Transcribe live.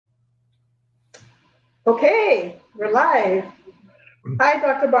Okay, we're live. Hi,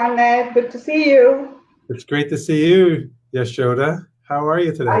 Dr. Barnett. Good to see you. It's great to see you, Yashoda. How are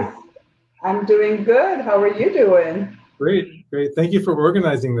you today? I, I'm doing good. How are you doing? Great, great. Thank you for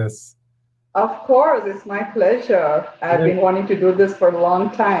organizing this. Of course, it's my pleasure. I've Yeah, been wanting to do this for a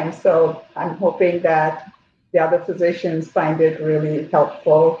long time, so I'm hoping that the other physicians find it really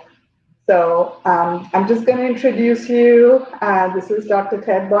helpful. So I'm just going to introduce you. This is Dr.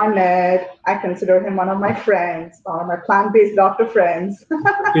 Ted Barnett. I consider him one of my friends, one of my plant-based doctor friends.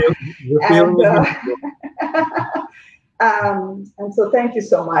 the feeling and is mutual. And so thank you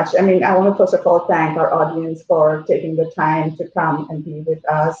so much. I mean, I want to first of all thank our audience for taking the time to come and be with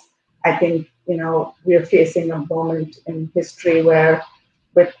us. I think, we're facing a moment in history where,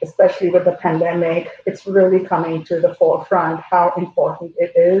 especially with the pandemic, it's really coming to the forefront how important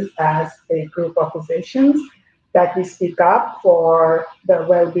it is as a group of physicians that we speak up for the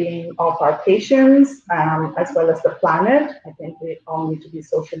well-being of our patients, as well as the planet. I think we all need to be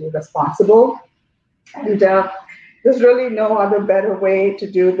socially responsible. And there's really no other better way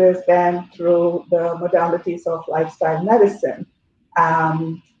to do this than through the modalities of lifestyle medicine.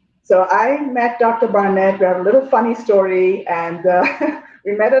 Um, so I met Dr. Barnett. We have a little funny story, and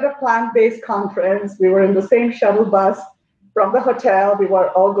we met at a plant-based conference. We were in the same shuttle bus from the hotel. We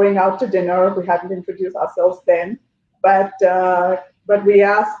were all going out to dinner. We hadn't introduced ourselves then, but we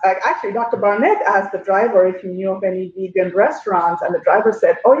asked. Actually, Dr. Barnett asked the driver if he knew of any vegan restaurants, and the driver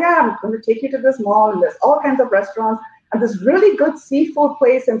said, "Oh yeah, I'm going to take you to this mall, and there's all kinds of restaurants, and this really good seafood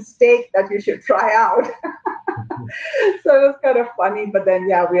place and steak that you should try out." So it was kind of funny, but then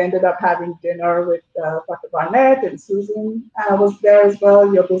yeah, we ended up having dinner with Dr. Barnett, and Susan was there as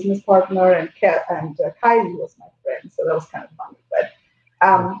well, your business partner, and Kylie was my friend, so that was kind of funny.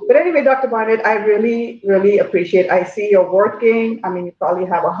 But anyway, Dr. Barnett, I really, really appreciate. I see you're working. I mean, you probably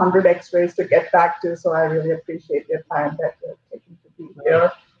have 100 X-rays to get back to, so I really appreciate your time that you're taking to be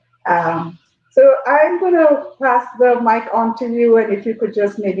here. So I'm going to pass the mic on to you, and if you could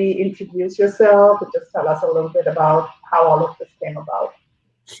just maybe introduce yourself and just tell us a little bit about how all of this came about.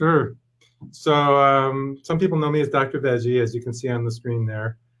 Sure. So some people know me as Dr. Veggie, as you can see on the screen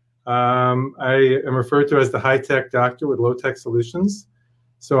there. I am referred to as the high-tech doctor with low-tech solutions.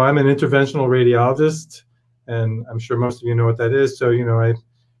 So I'm an interventional radiologist, and I'm sure most of you know what that is. So, I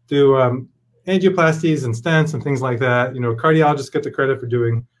do angioplasties and stents and things like that. Cardiologists get the credit for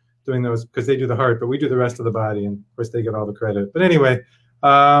doing those because they do the heart, but we do the rest of the body, and of course they get all the credit. But anyway,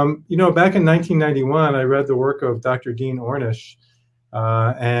 back in 1991, I read the work of Dr. Dean Ornish,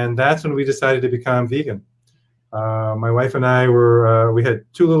 and that's when we decided to become vegan. My wife and I we had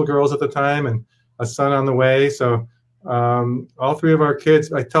two little girls at the time and a son on the way. So all three of our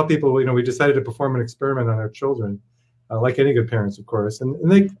kids, I tell people, we decided to perform an experiment on our children, like any good parents, of course. And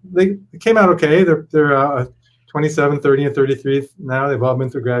they came out okay. They're 27, 30, and 33 now. They've all been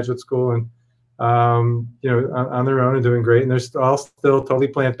through graduate school and, on their own and doing great. And they're all still totally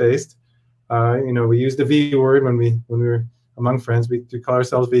plant-based. We use the V word when we were among friends. We do call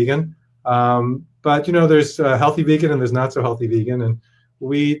ourselves vegan. But, there's healthy vegan and there's not so healthy vegan. And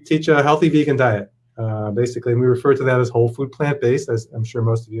we teach a healthy vegan diet, basically. And we refer to that as whole food plant-based, as I'm sure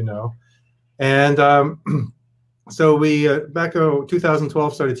most of you know. And so we, back in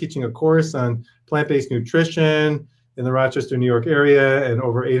 2012, started teaching a course on plant-based nutrition in the Rochester, New York area, and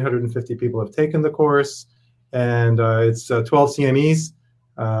over 850 people have taken the course. And it's 12 CMEs.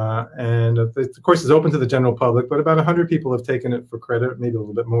 And the course is open to the general public, but about 100 people have taken it for credit, maybe a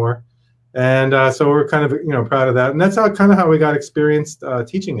little bit more. And so we're kind of, proud of that. And that's how we got experienced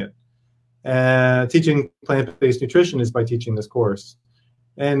teaching it. And teaching plant-based nutrition is by teaching this course.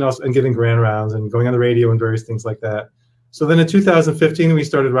 And giving grand rounds and going on the radio and various things like that. So then in 2015, we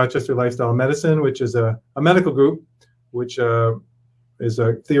started Rochester Lifestyle Medicine, which is a medical group, which is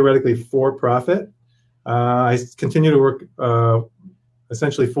theoretically for-profit. I continue to work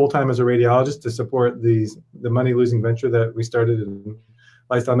essentially full-time as a radiologist to support the money-losing venture that we started in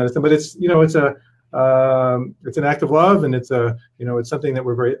lifestyle medicine. But it's an act of love, and it's something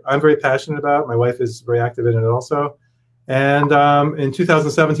that I'm very passionate about. My wife is very active in it also. And in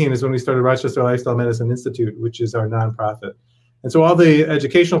 2017 is when we started Rochester Lifestyle Medicine Institute, which is our nonprofit. And so all the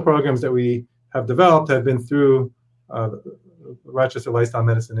educational programs that we have developed have been through Rochester Lifestyle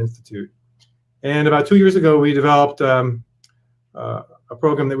Medicine Institute. And about 2 years ago, we developed a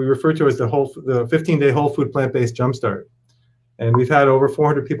program that we refer to as the 15-day whole food plant-based Jumpstart. And we've had over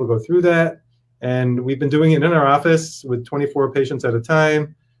 400 people go through that. And we've been doing it in our office with 24 patients at a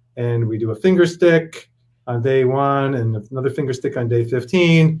time. And we do a finger stick on day 1 and another finger stick on day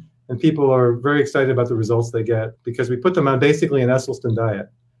 15. And people are very excited about the results they get because we put them on basically an Esselstyn diet.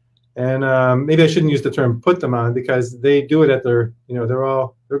 And maybe I shouldn't use the term "put them on" because they do it at their,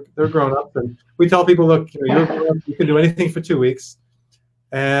 they're grown up, and we tell people, look, you're grown up, you can do anything for 2 weeks,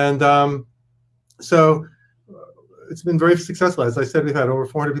 and so it's been very successful. As I said, we've had over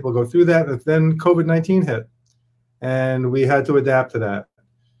 400 people go through that, and then COVID-19 hit, and we had to adapt to that.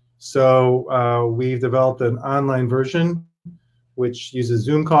 So we've developed an online version which uses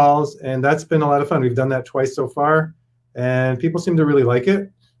Zoom calls, and that's been a lot of fun. We've done that twice so far, and people seem to really like it.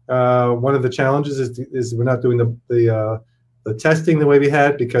 One of the challenges is we're not doing the testing the way we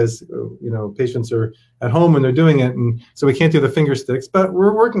had because patients are at home when they're doing it, and so we can't do the finger sticks. But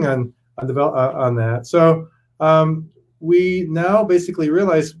we're working on that. So we now basically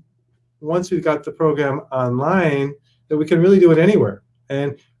realize once we've got the program online that we can really do it anywhere.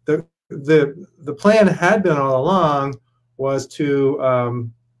 And the plan had been all along was to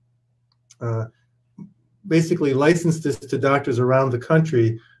basically license this to doctors around the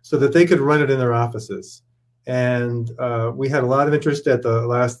country so that they could run it in their offices. And we had a lot of interest at the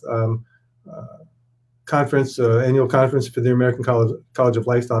last conference, annual conference for the American College of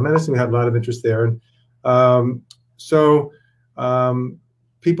Lifestyle Medicine. We had a lot of interest there. And so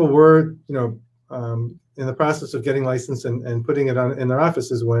people were, in the process of getting licensed and putting it in their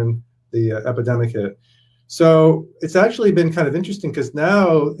offices when the epidemic hit. So it's actually been kind of interesting because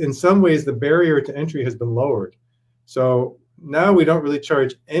now, in some ways, the barrier to entry has been lowered. So now we don't really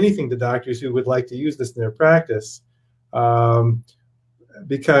charge anything to doctors who would like to use this in their practice,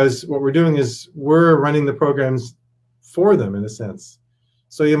 because what we're doing is we're running the programs for them in a sense.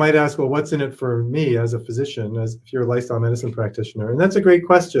 So you might ask, well, what's in it for me as a physician, as if you're a lifestyle medicine practitioner? And that's a great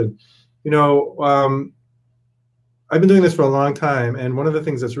question. I've been doing this for a long time, and one of the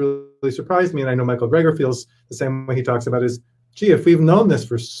things that's really surprised me, and I know Michael Greger feels the same way he talks about, is, gee, if we've known this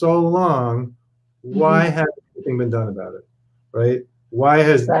for so long, why hasn't anything been done about it, right? Why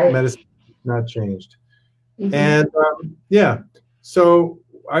has medicine not changed? And so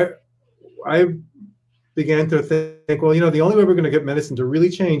I began to think, well, the only way we're going to get medicine to really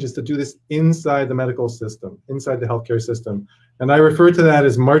change is to do this inside the medical system, inside the healthcare system. And I refer to that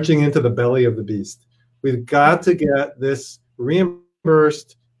as marching into the belly of the beast. We've got to get this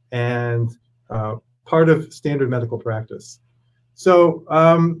reimbursed and part of standard medical practice. So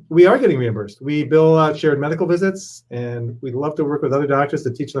we are getting reimbursed. We bill out shared medical visits, and we'd love to work with other doctors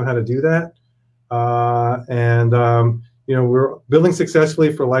to teach them how to do that. We're billing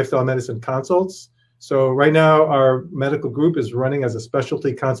successfully for lifestyle medicine consults. So right now, our medical group is running as a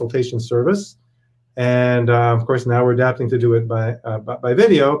specialty consultation service. And of course, now we're adapting to do it by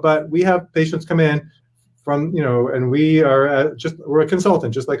video. But we have patients come in from, and we're a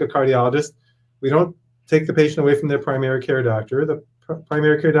consultant, just like a cardiologist. We don't take the patient away from their primary care doctor. The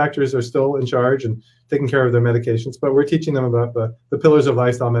primary care doctors are still in charge and taking care of their medications, but we're teaching them about the pillars of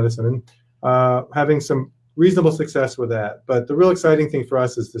lifestyle medicine and having some reasonable success with that. But the real exciting thing for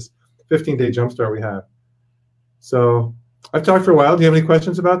us is this 15-day Jumpstart we have. So I've talked for a while. Do you have any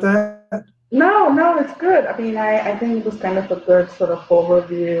questions about that? No, it's good. I mean, I think it was kind of a good sort of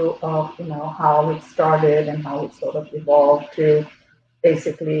overview of, how it started and how it sort of evolved to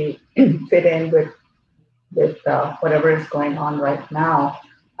basically fit in with whatever is going on right now.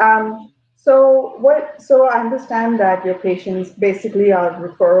 So I understand that your patients basically are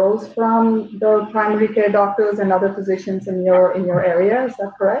referrals from the primary care doctors and other physicians in your area. Is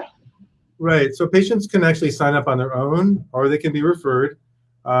that correct? Right. So patients can actually sign up on their own, or they can be referred.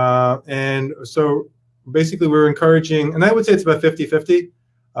 And so basically we're encouraging, and I would say it's about 50-50.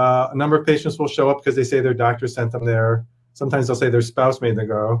 A number of patients will show up because they say their doctor sent them there. Sometimes they'll say their spouse made them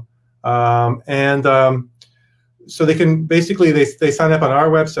go. So they can basically, they sign up on our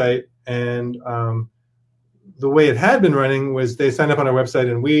website, and the way it had been running was they sign up on our website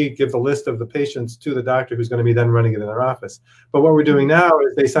and we give the list of the patients to the doctor who's going to be then running it in their office. But what we're doing now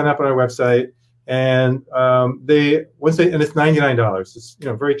is they sign up on our website, and and it's $99. It's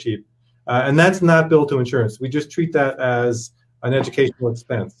very cheap, and that's not billed to insurance. We just treat that as an educational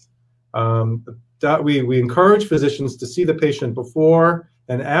expense. We encourage physicians to see the patient before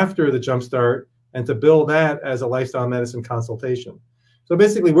and after the Jumpstart, and to bill that as a lifestyle medicine consultation. So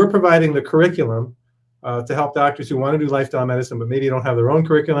basically, we're providing the curriculum to help doctors who want to do lifestyle medicine, but maybe don't have their own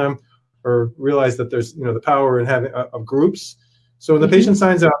curriculum or realize that there's the power in having of groups. So when the patient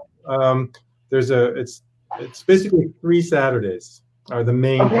signs up, it's basically 3 Saturdays are the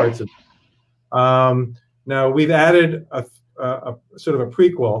main parts of it. Now we've added a sort of a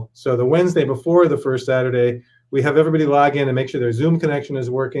prequel. So the Wednesday before the first Saturday, we have everybody log in and make sure their Zoom connection is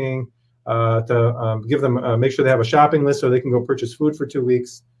working, to give them make sure they have a shopping list so they can go purchase food for 2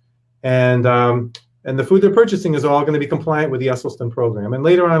 weeks. And And the food they're purchasing is all going to be compliant with the Esselstyn program. And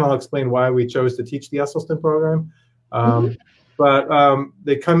later on, I'll explain why we chose to teach the Esselstyn program. But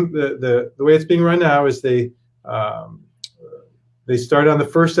they come, the way it's being run now is they start on the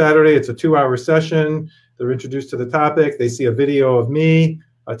first Saturday. It's a 2-hour session. They're introduced to the topic. They see a video of me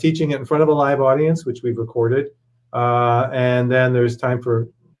teaching it in front of a live audience, which we've recorded. And then there's time for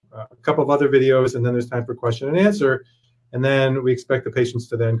a couple of other videos, and then there's time for question and answer. And then we expect the patients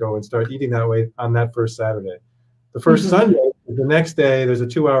to then go and start eating that way on that first Saturday. The first Sunday, the next day, there's a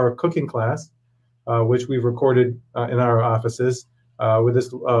 2-hour cooking class, which we've recorded in our offices with this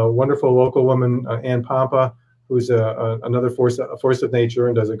wonderful local woman, Ann Pompa, who's another force of nature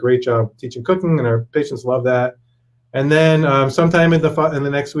and does a great job teaching cooking, and our patients love that. And then sometime in the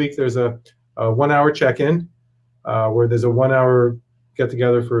next week, there's a 1-hour check-in where there's a 1-hour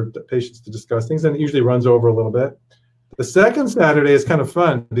get-together for patients to discuss things, and it usually runs over a little bit. The second Saturday is kind of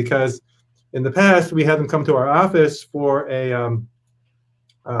fun because in the past we had them come to our office for a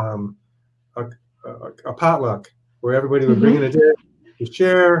potluck where everybody would bring in a dish, to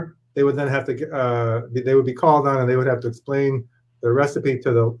share. They would then have to they would be called on, and they would have to explain the recipe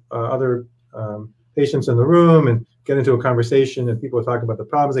to the other patients in the room and get into a conversation, and people would talk about the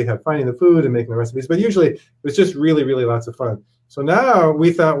problems they had finding the food and making the recipes. But usually it was just really, really lots of fun. So now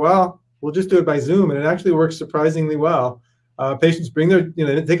we thought, well, we'll just do it by Zoom, and it actually works surprisingly well. Patients bring their,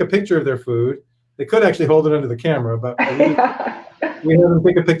 they take a picture of their food. They could actually hold it under the camera, but we have them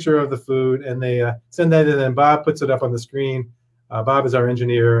take a picture of the food, and they send that in, and Bob puts it up on the screen. Bob is our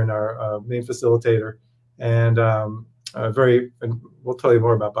engineer and our main facilitator, and and we'll tell you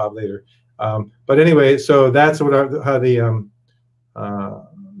more about Bob later. But anyway, so that's how the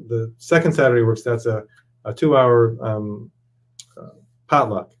second Saturday works. That's a 2-hour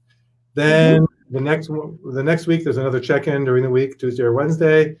potluck. Then the next week, there's another check-in during the week, Tuesday or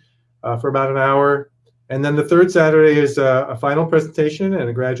Wednesday, for about an hour. And then the third Saturday is a final presentation and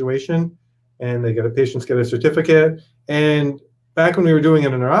a graduation, and patients get a certificate. And back when we were doing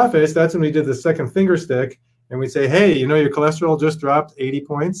it in our office, that's when we did the second finger stick, and we'd say, hey, your cholesterol just dropped 80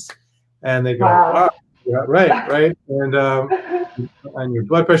 points. And they go, wow, yeah, right. And your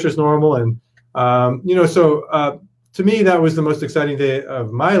blood pressure is normal. And, so to me, that was the most exciting day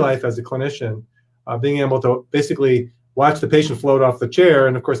of my life as a clinician, being able to basically watch the patient float off the chair.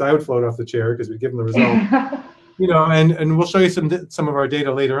 And of course, I would float off the chair because we'd give them the result. And we'll show you some of our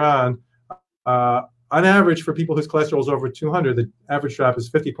data later on. On average, for people whose cholesterol is over 200, the average drop is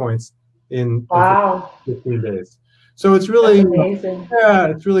 50 points in 15 days. So it's really amazing. Yeah,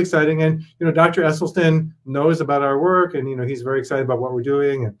 it's really exciting. And Dr. Esselstyn knows about our work, and he's very excited about what we're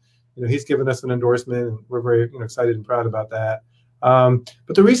doing, and he's given us an endorsement, and we're very excited and proud about that.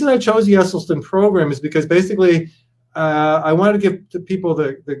 But the reason I chose the Esselstyn program is because basically I wanted to give to people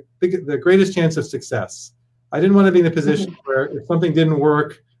the greatest chance of success. I didn't want to be in a position where if something didn't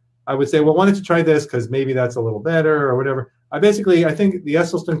work, I would say, well, why don't you try this because maybe that's a little better or whatever. I think the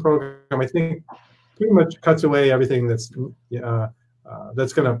Esselstyn program, pretty much cuts away everything that's going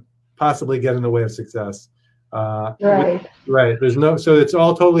to possibly get in the way of success. Right. So it's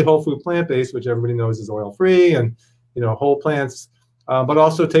all totally whole food plant-based, which everybody knows is oil-free and whole plants, but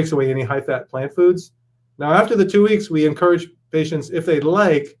also takes away any high-fat plant foods. Now, after the 2 weeks, we encourage patients, if they'd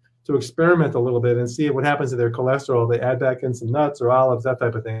like, to experiment a little bit and see what happens to their cholesterol. They add back in some nuts or olives, that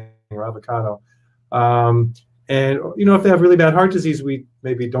type of thing, or avocado. And if they have really bad heart disease, we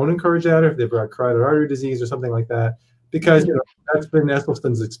maybe don't encourage that, or if they've got carotid artery disease or something like that, because that's been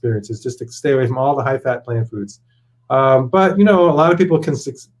Esselstyn's experience, is just to stay away from all the high-fat plant foods. But a lot of people can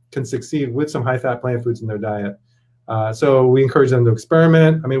succeed with some high-fat plant foods in their diet. So we encourage them to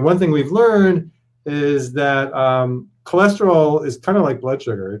experiment. I mean, one thing we've learned is that cholesterol is kind of like blood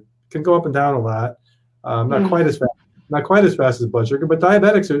sugar. It can go up and down a lot, not quite as fast as blood sugar. But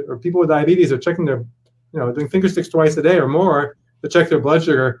diabetics or people with diabetes are checking their, doing finger sticks twice a day or more to check their blood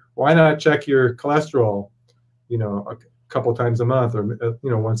sugar. Why not check your cholesterol, a couple times a month or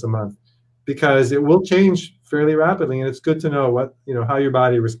once a month? Because it will change fairly rapidly, and it's good to know what how your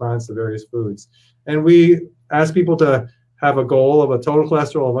body responds to various foods. And we ask people to have a goal of a total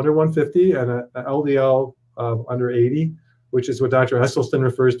cholesterol of under 150 and an LDL of under 80, which is what Dr. Esselstyn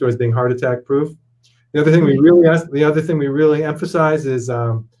refers to as being heart attack proof. The other thing we really emphasize is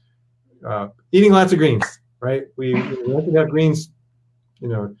eating lots of greens. Right? We want to have greens,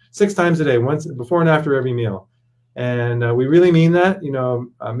 6 times a day, once before and after every meal. And we really mean that.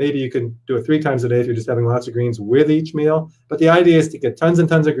 Maybe you can do it 3 times a day if you're just having lots of greens with each meal. But the idea is to get tons and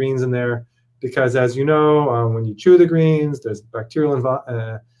tons of greens in there, because as you know, when you chew the greens, there's bacterial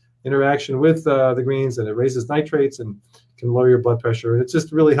interaction with the greens, and it raises nitrates and can lower your blood pressure. It's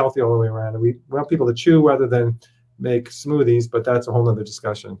just really healthy all the way around. And we want people to chew rather than make smoothies, but that's a whole nother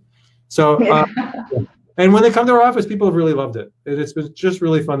discussion. So, and when they come to our office, people have really loved it. It's been just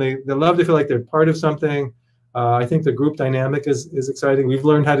really fun. They love to feel like they're part of something. I think the group dynamic is exciting. We've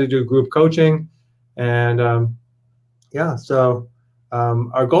learned how to do group coaching, and yeah. So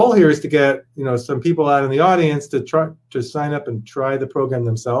our goal here is to get some people out in the audience to try to sign up and try the program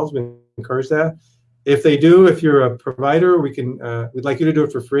themselves. We encourage that. If they do, if you're a provider, we'd like you to do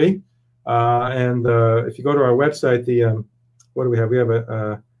it for free. And if you go to our website, what do we have? We have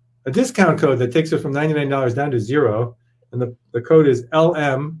a discount code that takes it from $99 down to $0. And the code is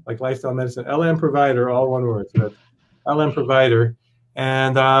LM, like Lifestyle Medicine, LM Provider, all one word. So that's LM Provider.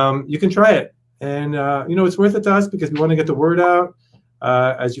 And you can try it. And, it's worth it to us because we want to get the word out.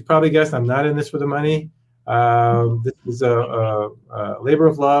 As you probably guessed, I'm not in this for the money. This is a labor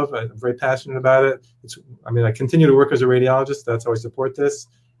of love. I'm very passionate about it. I continue to work as a radiologist. That's how I support this.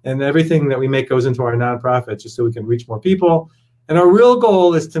 And everything that we make goes into our nonprofit just so we can reach more people. And our real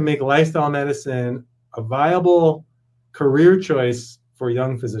goal is to make lifestyle medicine a viable career choice for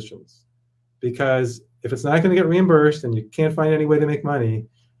young physicians. Because if it's not going to get reimbursed and you can't find any way to make money,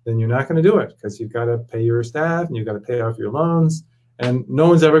 then you're not going to do it because you've got to pay your staff and you've got to pay off your loans. And no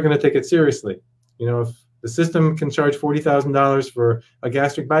one's ever going to take it seriously. If the system can charge $40,000 for a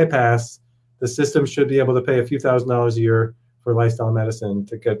gastric bypass, the system should be able to pay a few $1,000s a year for lifestyle medicine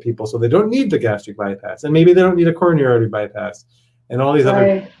to get people so they don't need the gastric bypass, and maybe they don't need a coronary artery bypass, and all these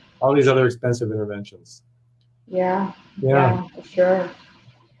other expensive interventions. Yeah, for sure.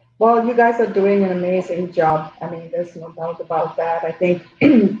 Well, you guys are doing an amazing job. There's no doubt about that. I think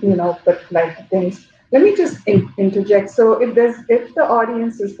but like things. Let me just interject. So if the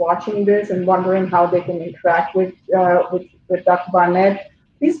audience is watching this and wondering how they can interact with Dr. Barnett,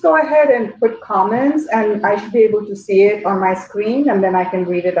 please go ahead and put comments, and I should be able to see it on my screen, and then I can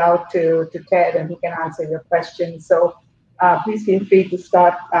read it out to Ted, and he can answer your questions. So please feel free to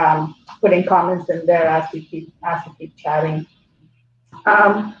start putting comments in there as we keep chatting.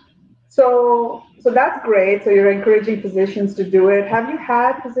 So that's great. So you're encouraging physicians to do it. Have you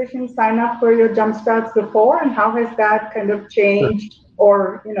had physicians sign up for your Jumpstarts before, and how has that kind of changed,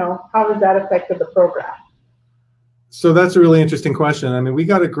 or how has that affected the program? So that's a really interesting question. We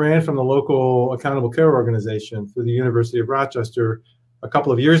got a grant from the local accountable care organization through the University of Rochester a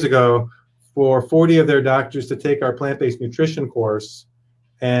couple of years ago for 40 of their doctors to take our plant-based nutrition course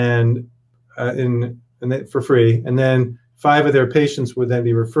and for free, and then 5 of their patients would then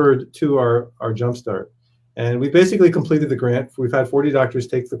be referred to our Jumpstart. And we basically completed the grant. We've had 40 doctors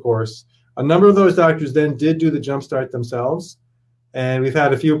take the course. A number of those doctors then did do the Jumpstart themselves. And we've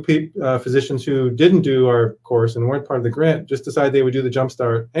had a few physicians who didn't do our course and weren't part of the grant, just decide they would do the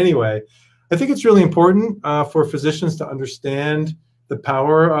Jumpstart anyway. I think it's really important for physicians to understand the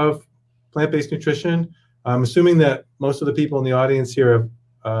power of plant-based nutrition. I'm assuming that most of the people in the audience here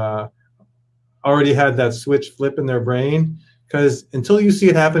have already had that switch flip in their brain, because until you see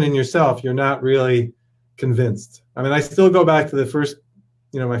it happen in yourself, you're not really convinced. I still go back to the first,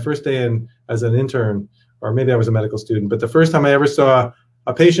 my first day as an intern, or maybe I was a medical student, but the first time I ever saw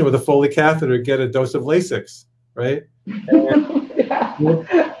a patient with a Foley catheter get a dose of Lasix, right? And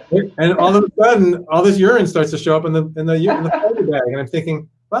all of a sudden, all this urine starts to show up in the Foley bag, and I'm thinking,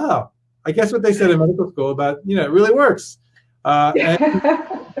 wow, I guess what they said in medical school about, it really works. Because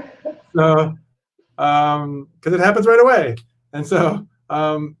it happens right away. And so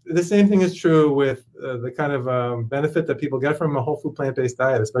the same thing is true with the kind of benefit that people get from a whole food plant-based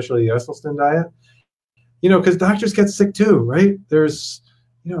diet, especially the Esselstyn diet. Because doctors get sick too, right? There's,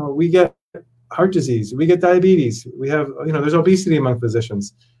 we get heart disease, we get diabetes, we have, there's obesity among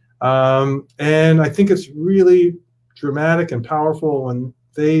physicians. And I think it's really dramatic and powerful when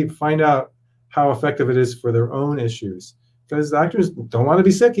they find out how effective it is for their own issues. Because doctors don't want to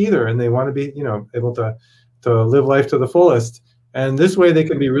be sick either, and they want to be, able to live life to the fullest. And this way, they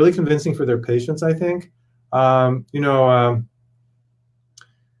can be really convincing for their patients, I think.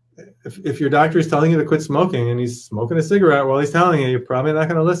 If your doctor is telling you to quit smoking and he's smoking a cigarette while he's telling you, you're probably not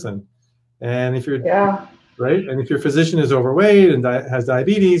going to listen. And if you're right, and if your physician is overweight and has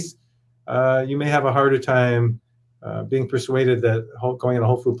diabetes, you may have a harder time being persuaded that going on a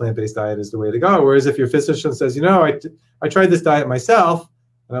whole food plant-based diet is the way to go. Whereas if your physician says, I tried this diet myself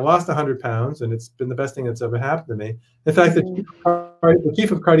and I lost 100 pounds and it's been the best thing that's ever happened to me. In fact, the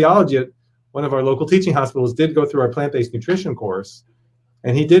chief of cardiology at one of our local teaching hospitals did go through our plant-based nutrition course,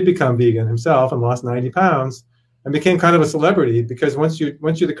 and he did become vegan himself and lost 90 pounds and became kind of a celebrity, because once you're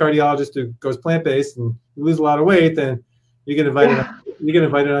the cardiologist who goes plant-based and you lose a lot of weight, then you get invited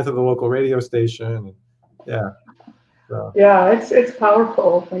onto the local radio station. And, So, Yeah, it's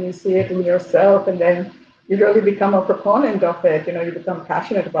powerful when you see it in yourself, and then you really become a proponent of it. You know, you become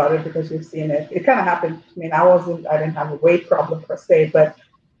passionate about it because you've seen it. It kind of happened. I mean, I didn't have a weight problem per se, but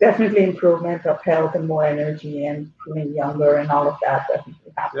definitely improvement of health and more energy and feeling younger and all of that definitely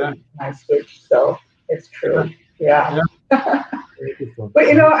yeah, happened when I switched. So it's yeah, true. Yeah. yeah. Very beautiful. But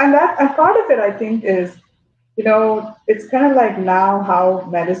and part of it I think is, it's kind of like now how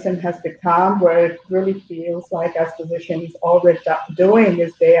medicine has become, where it really feels like as physicians, all we're doing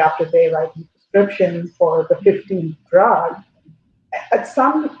is day after day writing prescriptions for the 15th drug. At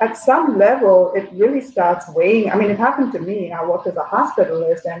some level, it really starts weighing. I mean, it happened to me. I worked as a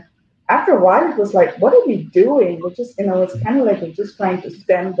hospitalist, and after a while, it was like, what are we doing? We're just, it's kind of like we're just trying to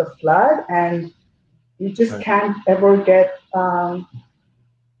stem the flood, and you just Right. can't ever get a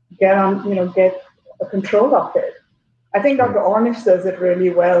control of it. I think Right. Dr. Ornish says it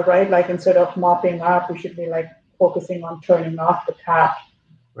really well, right? Like instead of mopping up, we should be like focusing on turning off the tap.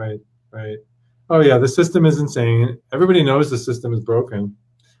 Right. Right. Oh yeah, the system is insane. Everybody knows the system is broken,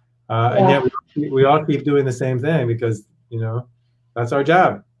 and yet Yeah. we all keep doing the same thing because that's our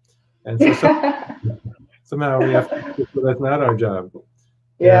job, and so somehow we have to. That's not our job.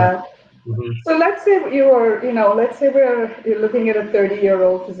 Yeah. Yeah. Hmm. So let's say you're looking at a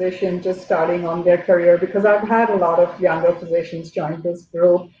 30-year-old physician just starting on their career, because I've had a lot of younger physicians join this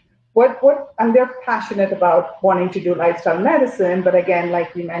group. And they're passionate about wanting to do lifestyle medicine, but again,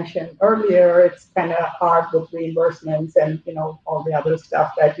 like you mentioned earlier, it's kind of hard with reimbursements and all the other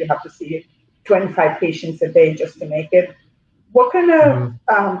stuff that you have to see 25 patients a day just to make it. What kind of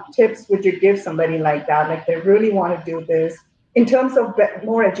Hmm. tips would you give somebody like that? Like they really want to do this in terms of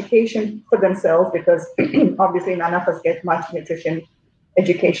more education for themselves, because obviously none of us get much nutrition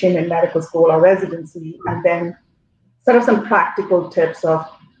education in medical school or residency. And then sort of some practical tips of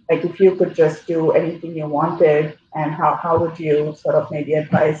like if you could just do anything you wanted, and how would you sort of maybe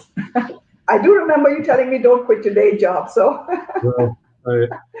advise? I do remember you telling me don't quit your day job. So Right. Right.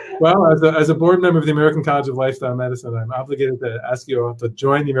 Well, as a board member of the American College of Lifestyle Medicine, I'm obligated to ask you to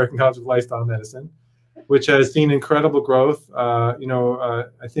join the American College of Lifestyle Medicine, which has seen incredible growth. I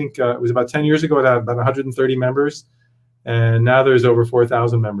think it was about 10 years ago, it had about 130 members, and now there's over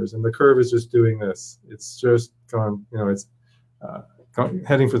 4,000 members, and the curve is just doing this. It's just going, it's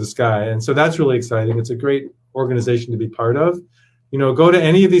heading for the sky, and so that's really exciting. It's a great organization to be part of. Go to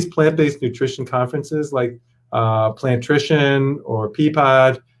any of these plant-based nutrition conferences like Plantrition or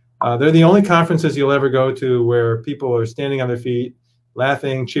Peapod. They're the only conferences you'll ever go to where people are standing on their feet,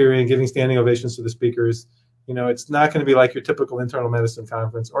 laughing, cheering, giving standing ovations to the speakers. It's not going to be like your typical internal medicine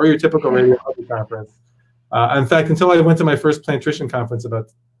conference or your typical radiology conference. In fact, until I went to my first Plantrition conference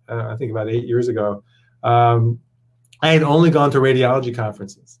I think about 8 years ago, I had only gone to radiology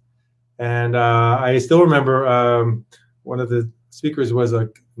conferences. And I still remember one of the speakers was a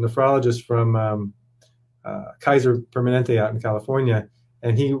nephrologist from Kaiser Permanente out in California.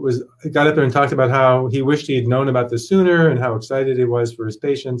 And he got up there and talked about how he wished he had known about this sooner and how excited he was for his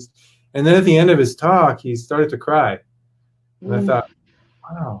patients. And then at the end of his talk, he started to cry. And I thought,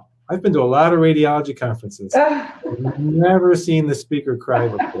 wow, I've been to a lot of radiology conferences. I've never seen the speaker cry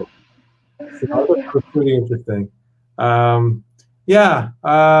before. So that was pretty interesting. What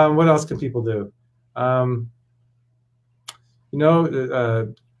else can people do?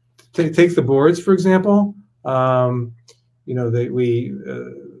 Take the boards, for example. Through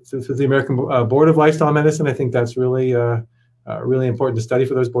the American Board of Lifestyle Medicine, I think that's really really important to study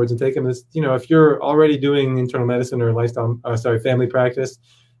for those boards and take them. If you're already doing internal medicine or family practice,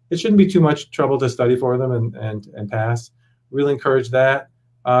 it shouldn't be too much trouble to study for them and pass. Really encourage that.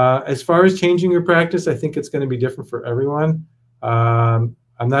 As far as changing your practice, I think it's going to be different for everyone. I'm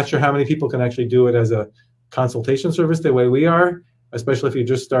not sure how many people can actually do it as a consultation service the way we are, especially if you're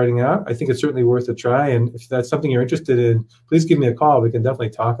just starting out. I think it's certainly worth a try. And if that's something you're interested in, please give me a call. We can definitely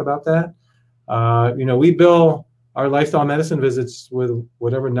talk about that. We bill our lifestyle medicine visits with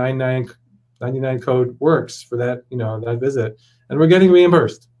whatever 99 code works for that, that visit. And we're getting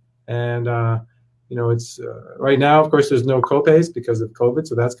reimbursed. And, it's right now, of course, there's no copays because of COVID.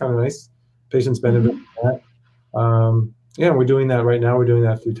 So that's kind of nice. Patients benefit from that. We're doing that right now. We're doing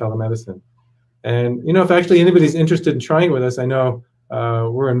that through telemedicine. And, if actually anybody's interested in trying with us, I know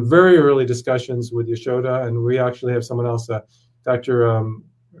we're in very early discussions with Yashoda, and we actually have someone else, Dr.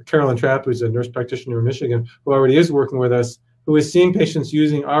 Carolyn Trapp, who's a nurse practitioner in Michigan, who already is working with us, who is seeing patients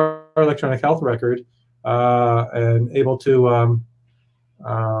using our electronic health record and able to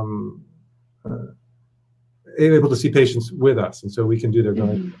see patients with us, and so we can do their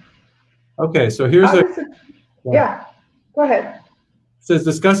billing. Okay, so here's go ahead. It says,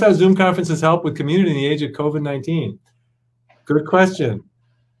 discuss how Zoom conferences help with community in the age of COVID-19. Good question.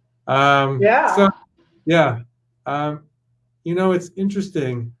 Yeah. So, yeah, you know, it's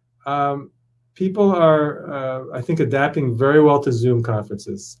interesting. People are, I think, adapting very well to Zoom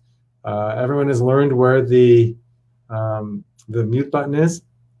conferences. Everyone has learned where the mute button is,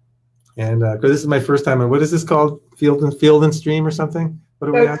 and because this is my first time, and what is this called? Field and Stream or something? What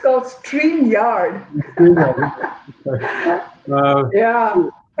are So we it's on? called StreamYard. Yeah.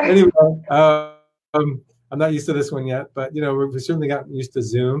 Anyway, I'm not used to this one yet, but you know, we've certainly gotten used to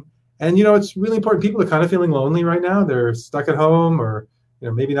Zoom. And you know, it's really important. People are kind of feeling lonely right now. They're stuck at home, or you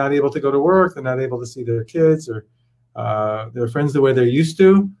know, maybe not able to go to work. They're not able to see their kids or their friends the way they're used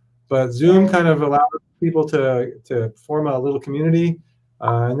to. But Zoom kind of allows people to form a little community,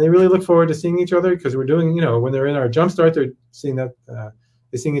 and they really look forward to seeing each other because we're doing, you know, when they're in our Jumpstart, they're seeing that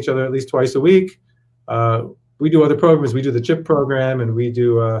they're seeing each other at least twice a week. We do other programs. We do the CHIP program, and we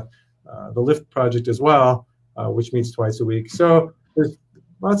do the LIFT project as well, which meets twice a week. So there's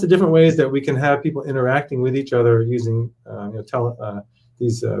lots of different ways that we can have people interacting with each other using you know,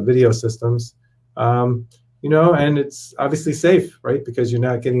 these video systems. You know, and it's obviously safe, right? Because you're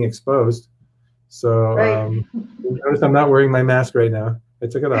not getting exposed. So notice I'm not wearing my mask right now. I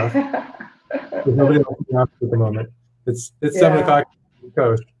took it off. There's nobody else in the office at the moment. It's 7 o'clock on the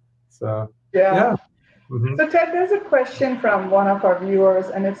coast. So yeah. So Ted, there's a question from one of our viewers,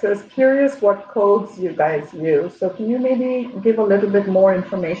 and it says, curious what codes you guys use. So can you maybe give a little bit more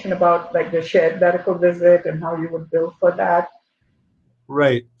information about like the shared medical visit and how you would bill for that?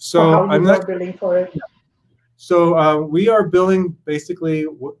 Right. So I'm not billing for it. So we are billing basically,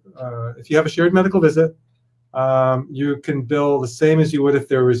 if you have a shared medical visit, you can bill the same as you would if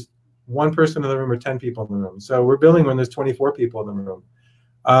there was one person in the room or 10 people in the room. So we're billing when there's 24 people in the room.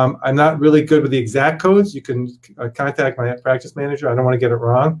 I'm not really good with the exact codes. You can contact my practice manager. I don't want to get it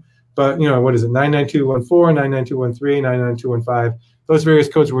wrong. But, you know, what is it? 99214, 99213, 99215. Those various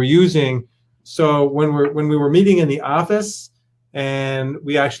codes we're using. So when we were meeting in the office and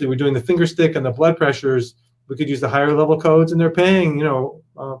we actually were doing the finger stick and the blood pressures, we could use the higher level codes, and they're paying, you know,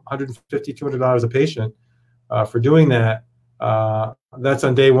 $150, $200 a patient for doing that. That's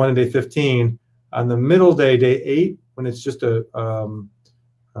on day 1 and day 15. On the middle day, day 8, when it's just a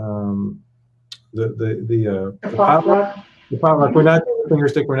the potluck. We're not doing finger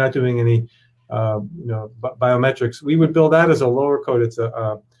stick. We're not doing any you know, biometrics. We would bill that as a lower code. It's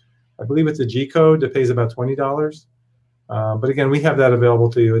a I believe it's a G code that pays about $20. But again, we have that available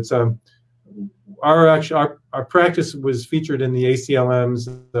to you. It's our practice was featured in the ACLM's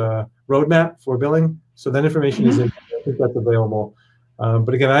roadmap for billing. So that information is in. I think that's available.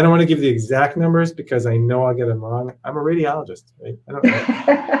 But again, I don't want to give the exact numbers because I know I'll get them wrong. I'm a radiologist, right? I don't know.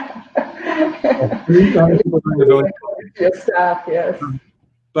 Your staff, yes.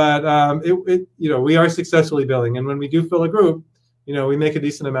 But you know, we are successfully billing, and when we do fill a group, you know, we make a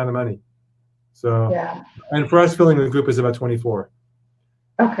decent amount of money. So and for us, filling the group is about 24.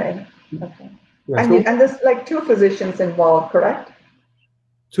 Okay. Yeah, and there's like 2 physicians involved, correct?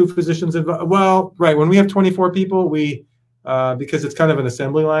 2 physicians involved. Well, right. When we have 24 people, we because it's kind of an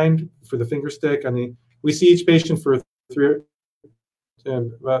assembly line for the finger stick. I mean, we see each patient for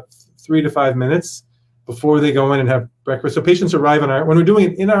about 3 to 5 minutes before they go in and have breakfast. So patients arrive when we're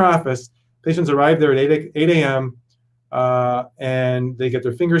doing it in our office, patients arrive there at 8 a.m. And they get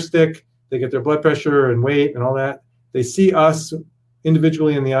their finger stick, they get their blood pressure and weight and all that. They see us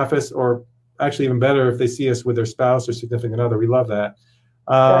individually in the office, or actually even better if they see us with their spouse or significant other. We love that.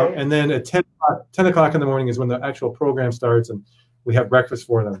 And then at 10 o'clock in the morning is when the actual program starts, and we have breakfast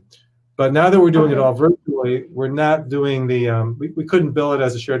for them. But now that we're doing it all virtually, we're not doing the, we couldn't bill it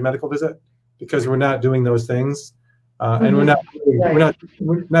as a shared medical visit because we're not doing those things. And we're not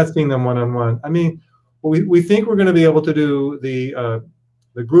seeing them one-on-one. I mean, we think we're going to be able to do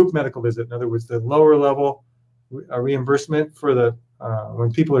the group medical visit. In other words, the lower level reimbursement for the,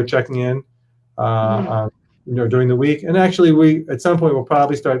 when people are checking in, you know, during the week. And actually, we at some point will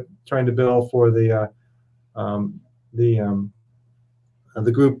probably start trying to bill for the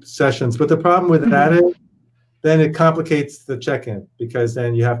group sessions. But the problem with that is then it complicates the check-in because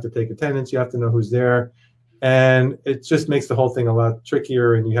then you have to take attendance, you have to know who's there, and it just makes the whole thing a lot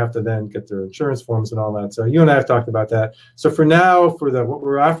trickier. And you have to then get their insurance forms and all that. So you and I have talked about that. So for now, for what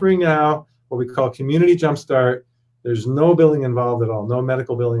we're offering now, what we call Community Jumpstart, there's no billing involved at all, no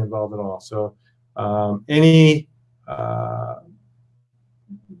medical billing involved at all. So any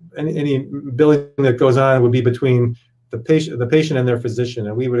billing that goes on would be between the patient and their physician,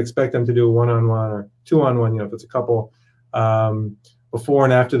 and we would expect them to do a one-on-one or two-on-one, you know, if it's a couple, before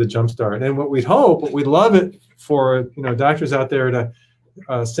and after the Jumpstart. And what we'd love it for, you know, doctors out there to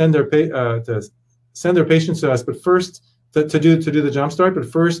send their patients to us, but first to do the Jumpstart. But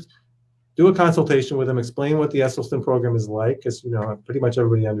first, do a consultation with them, explain what the Esselstyn program is like, because pretty much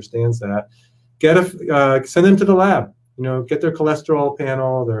everybody understands that. Send them to the lab. Get their cholesterol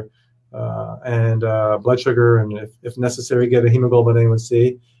panel, their blood sugar, and if necessary, get a hemoglobin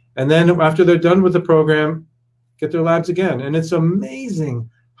A1C. And then after they're done with the program, get their labs again. And it's amazing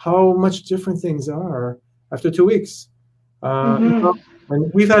how much different things are after 2 weeks. And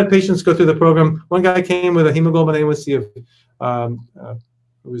we've had patients go through the program. One guy came with a hemoglobin A1C of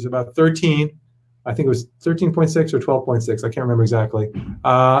it was about 13. I think it was 13.6 or 12.6. I can't remember exactly.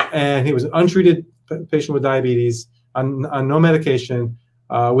 And he was an untreated patient with diabetes on no medication.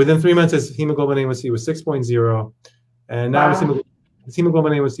 Within 3 months, his hemoglobin A1C was 6.0. And now his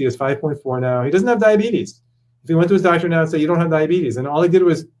hemoglobin A1C is 5.4 now. He doesn't have diabetes. If he went to his doctor now and said, you don't have diabetes, and all he did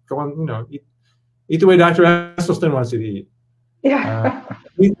was go on, eat the way Dr. Esselstyn wants you to eat. Yeah.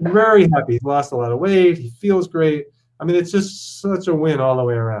 He's very happy. He's lost a lot of weight. He feels great. I mean, it's just such a win all the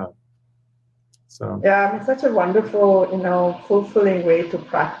way around. So yeah, it's such a wonderful, fulfilling way to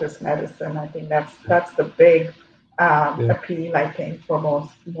practice medicine. I think that's the big appeal, I think, for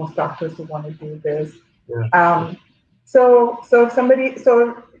most doctors who want to do this. Yeah. So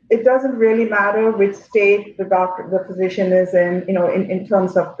it doesn't really matter which state the physician is in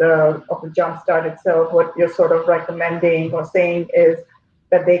terms of the Jumpstart itself. What you're sort of recommending or saying is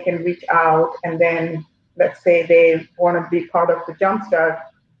that they can reach out, and then let's say they want to be part of the Jumpstart.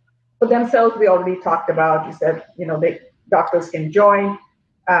 For themselves, we already talked about, you said, doctors can join.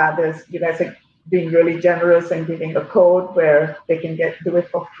 You guys are being really generous and giving a code where they can do it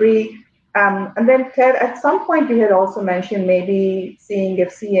for free. And then Ted, at some point you had also mentioned maybe seeing if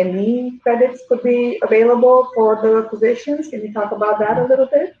CME credits could be available for the physicians. Can you talk about that a little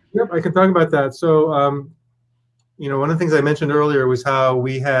bit? Yep, I can talk about that. So, one of the things I mentioned earlier was how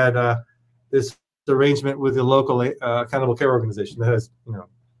we had this arrangement with the local accountable care organization that has,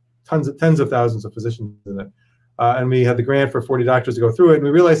 tens of thousands of physicians in it. And we had the grant for 40 doctors to go through it. And we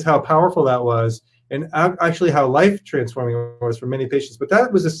realized how powerful that was, and actually how life-transforming it was for many patients. But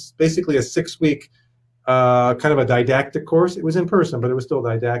that was basically a 6-week kind of a didactic course. It was in person, but it was still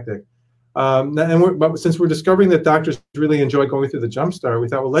didactic. But since we're discovering that doctors really enjoy going through the Jumpstart, we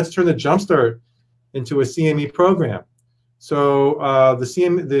thought, well, let's turn the Jumpstart into a CME program. So the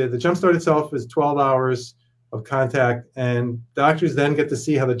Jumpstart itself is 12 hours of contact, and doctors then get to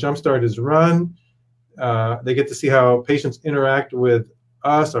see how the Jumpstart is run. They get to see how patients interact with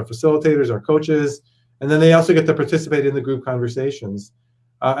us, our facilitators, our coaches, and then they also get to participate in the group conversations.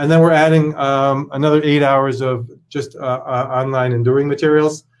 And then we're adding another 8 hours of just online enduring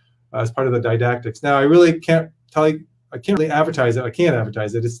materials as part of the didactics. Now, I really can't tell you, I can't really advertise it. I can't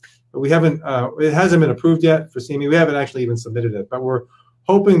advertise it. We haven't, it hasn't been approved yet for CME. We haven't actually even submitted it, but we're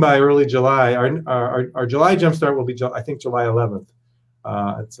hoping by early July. Our July Jumpstart will be, I think, July 11th.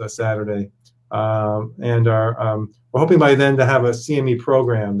 It's a Saturday. And we're hoping by then to have a CME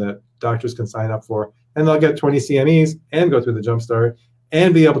program that doctors can sign up for, and they'll get 20 CMEs and go through the Jumpstart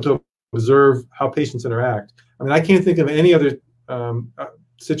and be able to observe how patients interact. I mean, I can't think of any other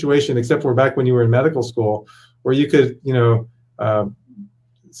situation except for back when you were in medical school where you could,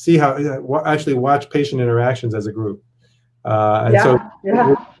 see how actually watch patient interactions as a group. Right.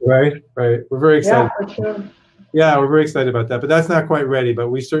 We're very excited. Yeah, for sure. Yeah, we're very excited about that, but that's not quite ready, but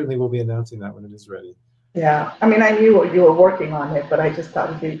we certainly will be announcing that when it is ready. Yeah, I mean, I knew you were working on it, but I just thought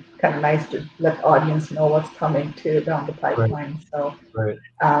it'd be kind of nice to let the audience know what's coming down the pipeline. Right. So, right.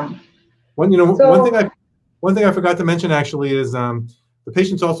 One thing I forgot to mention actually is the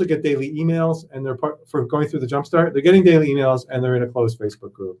patients also get daily emails, and they're for going through the Jumpstart. They're getting daily emails, and they're in a closed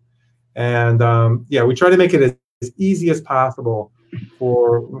Facebook group. And we try to make it as easy as possible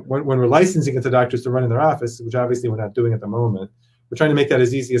for when we're licensing it to doctors to run in their office, which obviously we're not doing at the moment. We're trying to make that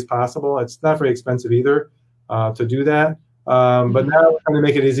as easy as possible. It's not very expensive either to do that. But now we're trying to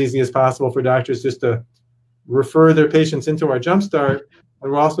make it as easy as possible for doctors just to refer their patients into our Jumpstart.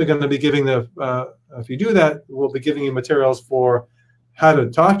 And we're also going to be giving if you do that, we'll be giving you materials for how to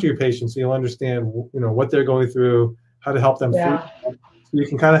talk to your patients so you'll understand, what they're going through, how to help them through. So you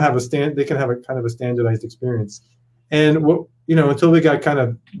can kind of have they can have a kind of a standardized experience. And, until we got kind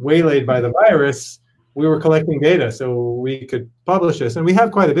of waylaid by the virus, we were collecting data so we could publish this. And we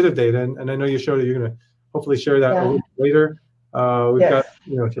have quite a bit of data, and I know you showed it. You're going to hopefully share that a little later. We've got,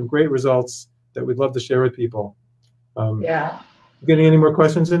 some great results that we'd love to share with people. Getting any more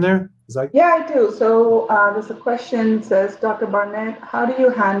questions in there? Yeah, I do. So there's a question, says, Dr. Barnett, how do you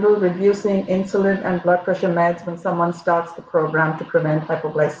handle reducing insulin and blood pressure meds when someone starts the program to prevent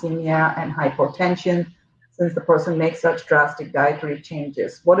hypoglycemia and hypotension, since the person makes such drastic dietary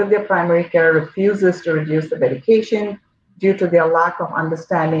changes? What if their primary care refuses to reduce the medication? due to their lack of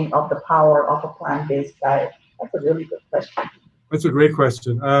understanding of the power of a plant-based diet? That's a really good question. That's a great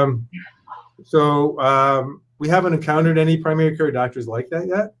question. We haven't encountered any primary care doctors like that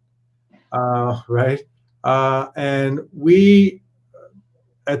yet, right? And we,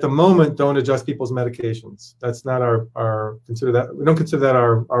 at the moment, don't adjust people's medications. That's not we don't consider that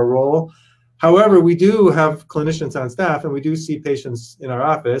our role. However, we do have clinicians on staff, and we do see patients in our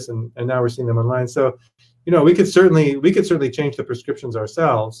office, and now we're seeing them online. So, we could certainly change the prescriptions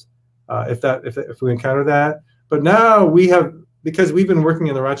ourselves if we encounter that. But now because we've been working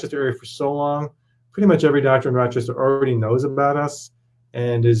in the Rochester area for so long, pretty much every doctor in Rochester already knows about us,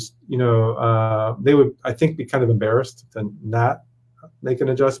 and is they would, I think, be kind of embarrassed to not make an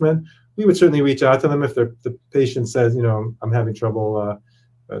adjustment. We would certainly reach out to them if the patient says, I'm having trouble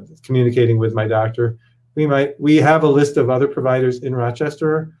communicating with my doctor. We have a list of other providers in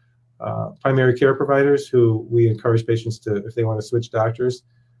Rochester, primary care providers, who we encourage patients to, if they want to switch doctors.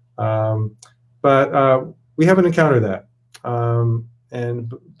 But we haven't encountered that.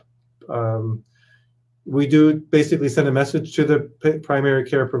 We do basically send a message to the primary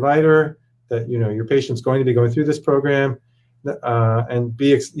care provider that your patient's going to be going through this program, and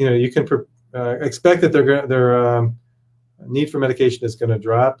you can expect that their need for medication is going to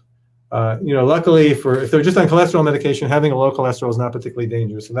drop. Luckily, if they're just on cholesterol medication, having a low cholesterol is not particularly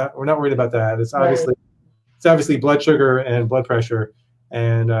dangerous, so that we're not worried about that. It's obviously blood sugar and blood pressure,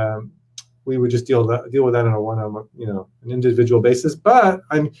 and we would just deal with that on a an individual basis. But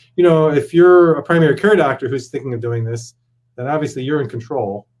if you're a primary care doctor who's thinking of doing this, then obviously you're in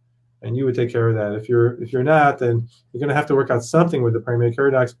control, and you would take care of that. If you're not, then you're going to have to work out something with the primary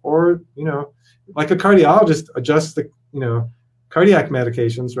care docs, or like a cardiologist adjusts the cardiac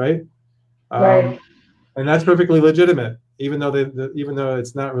medications, right? Right. And that's perfectly legitimate, even though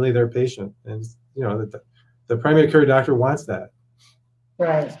it's not really their patient, and the primary care doctor wants that.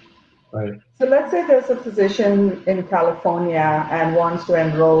 Right. Right. So let's say there's a physician in California and wants to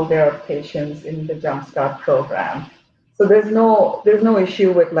enroll their patients in the Jumpstart program. So there's no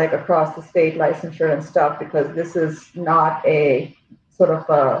issue with like across the state licensure and stuff, because this is not a sort of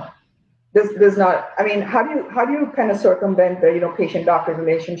a there's not. I mean, how do you kind of circumvent the patient doctor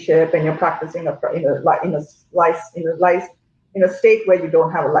relationship, and you're practicing in a state where you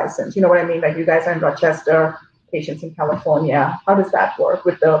don't have a license? You know what I mean? Like, you guys are in Rochester, patients in California. How does that work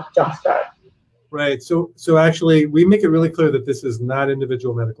with the Jumpstart? Right. So actually, we make it really clear that this is not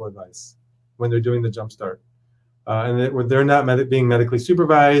individual medical advice when they're doing the Jumpstart, and that they're not being medically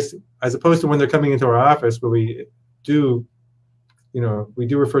supervised, as opposed to when they're coming into our office, where we do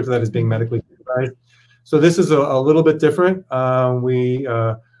refer to that as being medically supervised. So this is a little bit different. When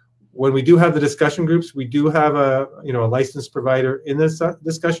we do have the discussion groups, we do have a licensed provider in the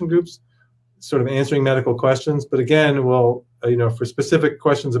discussion groups, sort of answering medical questions. But again, we'll, for specific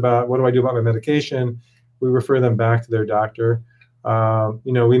questions about what do I do about my medication, we refer them back to their doctor.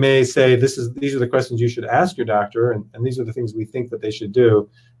 We may say, these are the questions you should ask your doctor, and these are the things we think that they should do.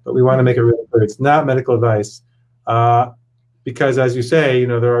 But we want to make it really clear, it's not medical advice. Because, as you say,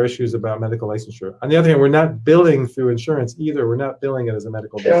 there are issues about medical licensure. On the other hand, we're not billing through insurance either. We're not billing it as a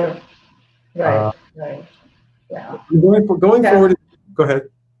medical business. Right. Right. Yeah. Going forward, go ahead.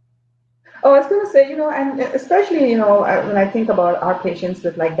 Oh, I was going to say, and especially, when I think about our patients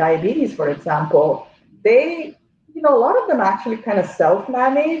with like diabetes, for example, they, a lot of them actually kind of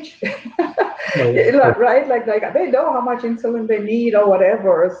self-manage, right? Like they know how much insulin they need or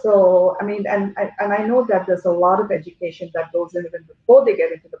whatever. So, I mean, and I know that there's a lot of education that goes in even before they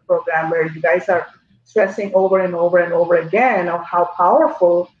get into the program, where you guys are stressing over and over and over again of how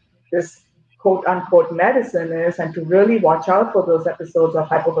powerful this quote unquote medicine is, and to really watch out for those episodes of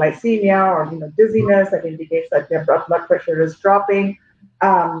hypoglycemia or dizziness that indicates that their blood pressure is dropping.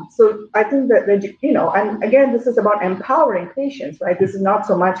 So I think that, and again, this is about empowering patients, right? This is not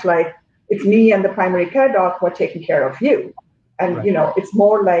so much like it's me and the primary care doc who are taking care of you. And, right. It's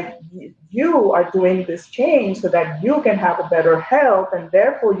more like you are doing this change so that you can have a better health, and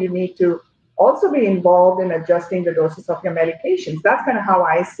therefore you need to also be involved in adjusting the doses of your medications. That's kind of how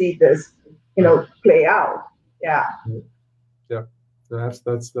I see this, play out. Yeah. Yeah,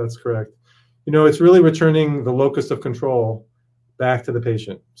 that's correct. It's really returning the locus of control back to the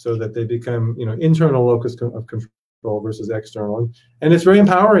patient, so that they become, internal locus of control versus external. And it's very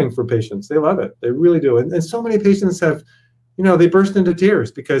empowering for patients. They love it. They really do. And so many patients have, they burst into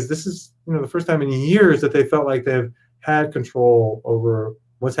tears, because this is, the first time in years that they felt like they've had control over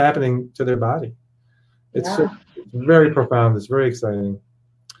what's happening to their body. It's very profound. It's very exciting.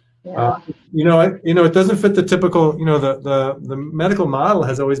 Yeah. It doesn't fit the typical, the medical model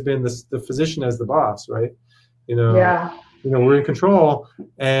has always been the physician as the boss, right? Yeah. we're in control.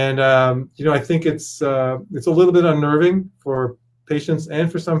 And I think it's a little bit unnerving for patients and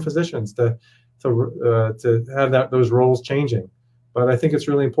for some physicians to have those roles changing. But I think it's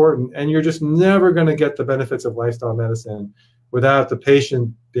really important. And you're just never going to get the benefits of lifestyle medicine without the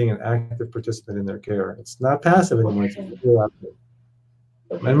patient being an active participant in their care. It's not passive anymore. It's really active.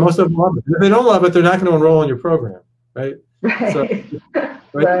 And most of them love it. If they don't love it, they're not going to enroll in your program, right? Right. So,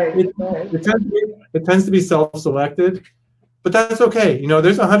 it tends to be self-selected, but that's okay.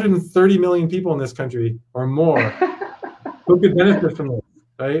 There's 130 million people in this country or more who could benefit from this,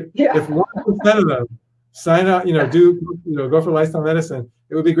 right? Yeah. If 1% of them sign up, go for lifestyle medicine,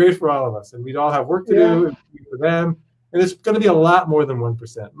 it would be great for all of us, and we'd all have work to do for them. And it's going to be a lot more than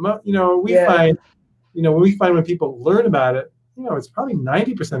 1%. We find, when people learn about it, it's probably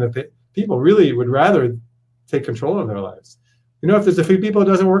 90% of people really would rather take control of their lives. If there's a few people it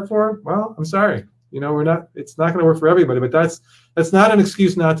doesn't work for, well, I'm sorry. It's not going to work for everybody, but that's not an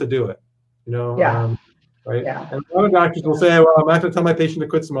excuse not to do it. Right? Yeah. And a lot of doctors will say, well, I'm not going to tell my patient to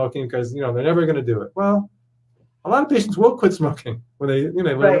quit smoking because, they're never going to do it. Well, a lot of patients will quit smoking when they,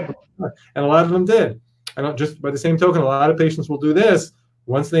 right. And a lot of them did. And just by the same token, a lot of patients will do this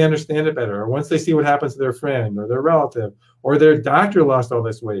once they understand it better, or once they see what happens to their friend or their relative, or their doctor lost all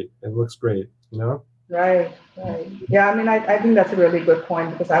this weight and looks great, Right. Yeah, I think that's a really good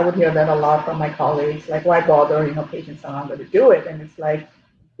point, because I would hear that a lot from my colleagues, like, why bother, patients are not going to do it. And it's like,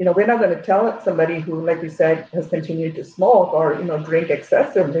 we're not going to tell somebody who, like you said, has continued to smoke or, drink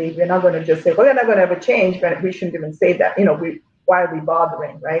excessively. We're not going to just say, well, they're not going to have a change, but we shouldn't even say that, why are we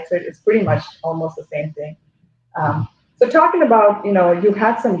bothering, right? So it's pretty much almost the same thing. So talking about, you've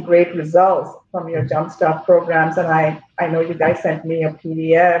had some great results from your Jumpstart programs, and I know you guys sent me a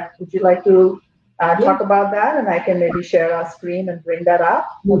PDF. Would you like to talk about that, and I can maybe share our screen and bring that up?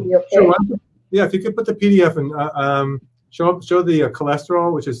 Will be okay? Sure. Yeah, if you could put the PDF and show the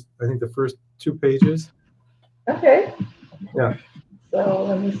cholesterol, which is, I think, the first 2 pages. Okay. Yeah. So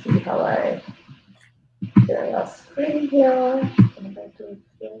let me see how I share our screen here.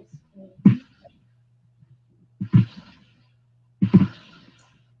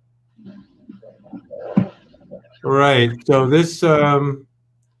 Right. So this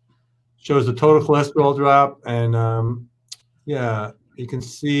shows the total cholesterol drop, and you can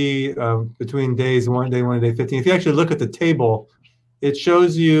see between day 1 and day 15. If you actually look at the table, it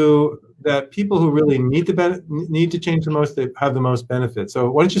shows you that people who really need to change the most, they have the most benefit.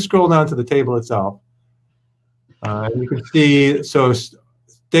 So why don't you scroll down to the table itself? You can see, so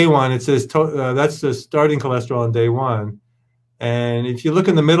day 1, it says that's the starting cholesterol on day 1. And if you look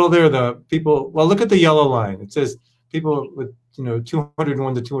in the middle there, look at the yellow line. It says people with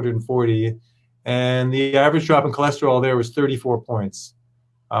 201 to 240, and the average drop in cholesterol there was 34 points.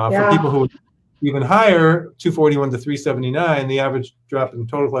 For people who were even higher, 241 to 379, the average drop in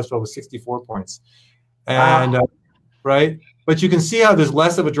total cholesterol was 64 points. And right, but you can see how there's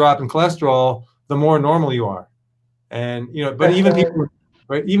less of a drop in cholesterol the more normal you are. And but even people,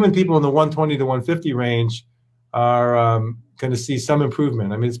 right, even people in the 120 to 150 range are going to see some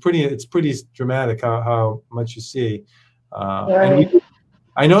improvement. It's pretty dramatic how much you see. And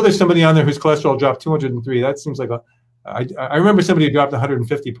I know there's somebody on there whose cholesterol dropped 203. That seems like I remember somebody who dropped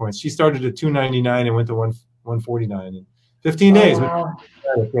 150 points. She started at 299 and went to 149 in 15 days. Wow.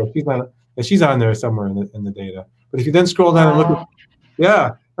 She's on there somewhere in the data. But if you then scroll down and look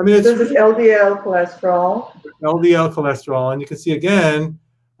at, this is LDL cholesterol. LDL cholesterol, and you can see again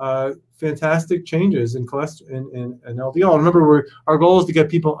fantastic changes in cholesterol in LDL. Remember, our goal is to get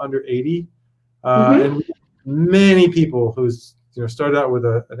people under 80, and many people who's started out with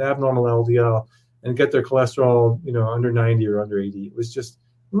an abnormal LDL and get their cholesterol under 90 or under 80. It was just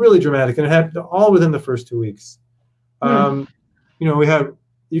really dramatic, and it happened all within the first 2 weeks. You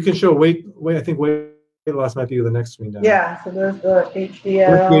can show weight. I think weight loss might be the next screen down. Yeah. So there's the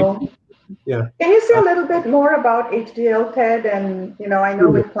HDL. Yeah. Can you say a little bit more about HDL, Ted? And I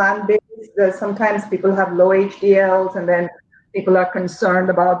know with plant-based, sometimes people have low HDLs, and then people are concerned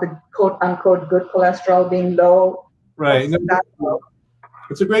about the quote-unquote good cholesterol being low. Right.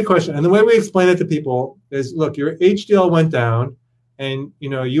 It's a great question. And the way we explain it to people is, look, your HDL went down, and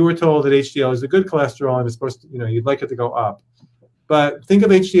you were told that HDL is a good cholesterol and it's supposed to, you'd like it to go up. But think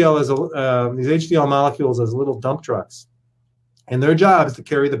of HDL as these HDL molecules as little dump trucks, and their job is to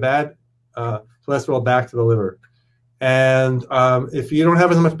carry the bad cholesterol back to the liver. And if you don't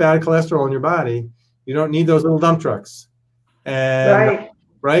have as much bad cholesterol in your body, you don't need those little dump trucks. And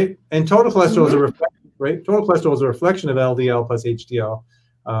right. And total cholesterol is a reflection. Right. Total cholesterol is a reflection of LDL plus HDL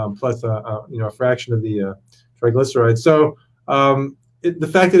plus a fraction of the triglycerides. So the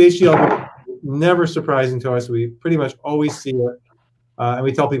fact that HDL never surprising to us. We pretty much always see it. And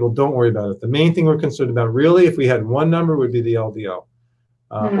we tell people, don't worry about it. The main thing we're concerned about, really, if we had one number, would be the LDL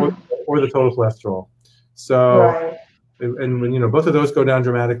or the total cholesterol. So, Right. and when, you know, both of those go down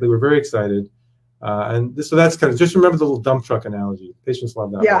dramatically, we're very excited. So that's kind of, just remember the little dump truck analogy. Patients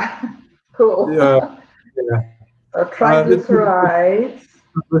love that. Yeah. Cool. Yeah. Triglycerides.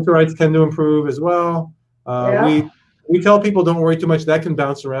 Triglycerides tend to improve as well. Yeah. We tell people don't worry too much. That can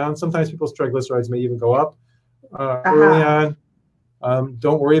bounce around. Sometimes people's triglycerides may even go up early on.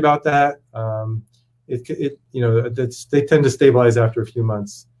 Don't worry about that. You know, they tend to stabilize after a few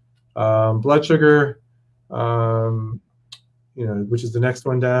months. Blood sugar, you know, which is the next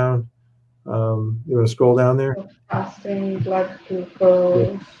one down. You want to scroll down there? Fasting, blood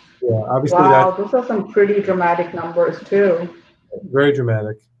glucose. Yeah, obviously. Wow, those are some pretty dramatic numbers too. Very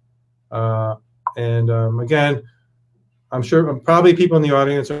dramatic. Again, I'm sure probably people in the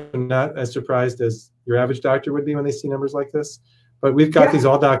audience are not as surprised as your average doctor would be when they see numbers like this. But we've got these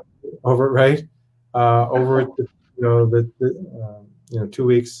all doctors over it, right? Over the 2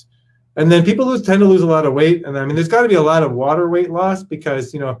 weeks, and then people tend to lose a lot of weight. And I mean, there's got to be a lot of water weight loss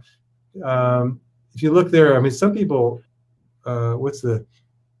because, you know, if you look there, I mean, some people,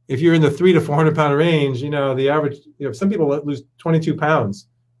 if you're in the 300 to 400 pound range, you know, the average, you know, some people lose 22 pounds.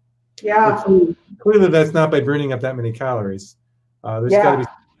 Yeah. Clearly, that's not by burning up that many calories. There's got to be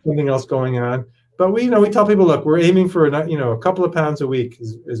something else going on. But we tell people, look, we're aiming for a couple of pounds a week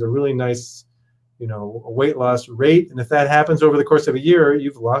is a really nice, you know, weight loss rate. And if that happens over the course of a year,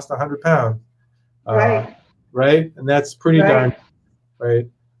 you've lost 100 pounds. Right. And that's pretty darn right.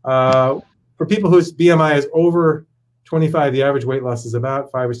 For people whose BMI is over 25, the average weight loss is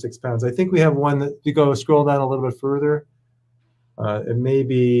about 5 or 6 pounds. I think we have one that, if you scroll down a little bit further, it may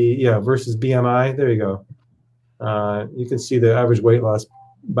be, versus BMI. There you go. You can see the average weight loss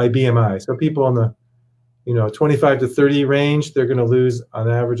by BMI. So people in the 25 to 30 range, they're going to lose on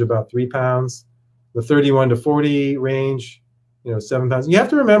average about 3 pounds. The 31 to 40 range, 7 pounds. You have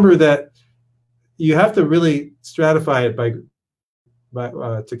to remember that you have to really stratify it by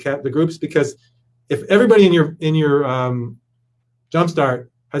to count the groups, because if everybody in your Jumpstart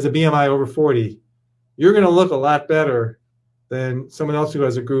has a BMI over 40, you're going to look a lot better than someone else who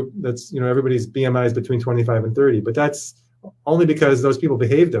has a group that's, everybody's BMI is between 25 and 30. But that's only because those people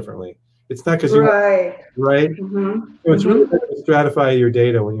behave differently. It's not because right. Mm-hmm. So it's really better to stratify your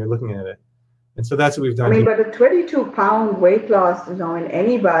data when you're looking at it. And so that's what we've done. I mean, but a 22-pound weight loss, in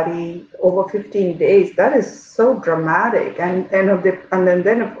anybody over 15 days, that is so dramatic. And then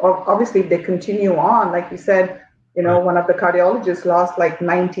obviously if they continue on, like you said, one of the cardiologists lost like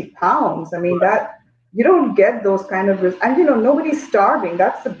 90 pounds. I mean, that you don't get those kind of and nobody's starving.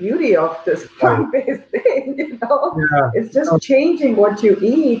 That's the beauty of this plant-based thing. It's just changing what you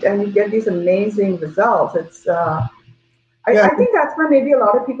eat, and you get these amazing results. It's I think that's why maybe a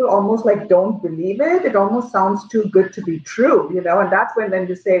lot of people almost like don't believe it. It almost sounds too good to be true, and that's when then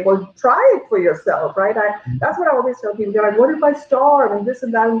you say, well, try it for yourself, right? That's what I always tell people. They're like, what if I starve and this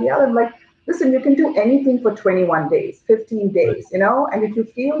and that and the other? I'm like, listen, you can do anything for 21 days, 15 days, and if you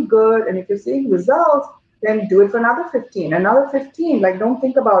feel good and if you're seeing results, then do it for another 15. Like, don't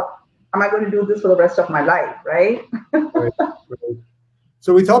think about, am I going to do this for the rest of my life, right? Right.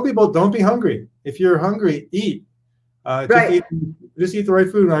 So we tell people, don't be hungry. If you're hungry, eat. Just eat the right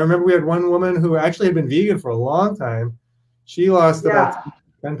food. And I remember we had one woman who actually had been vegan for a long time. She lost about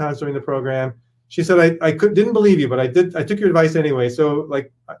 10 pounds during the program. She said, I didn't believe you, but I took your advice anyway. So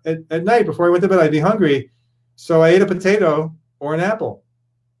like at night before I went to bed, I'd be hungry. So I ate a potato or an apple.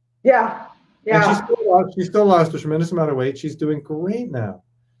 Yeah. And she still lost a tremendous amount of weight. She's doing great now.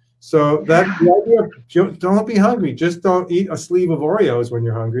 So the idea of don't be hungry. Just don't eat a sleeve of Oreos when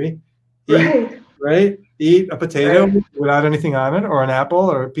you're hungry. Eat a potato without anything on it, or an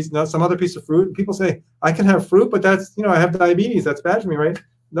apple, or some other piece of fruit. People say, I can have fruit, but that's, I have diabetes. That's bad for me, right?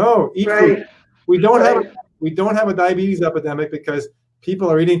 No, eat fruit. We don't have a diabetes epidemic because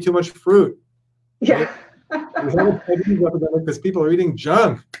people are eating too much fruit. Yeah. We have a diabetes epidemic because people are eating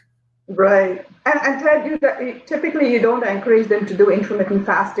junk. Right. And Ted, typically you don't encourage them to do intermittent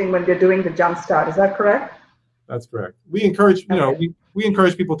fasting when they're doing the Jumpstart. Is that correct? That's correct. We encourage, we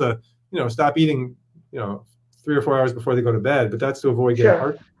encourage people to, stop eating, 3 or 4 hours before they go to bed, but that's to avoid getting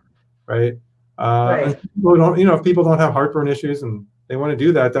heartburn, right? And people don't, if people don't have heartburn issues and they want to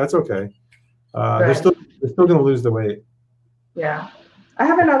do that, that's okay. They're still going to lose the weight. Yeah. I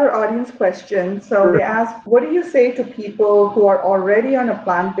have another audience question. So they ask, what do you say to people who are already on a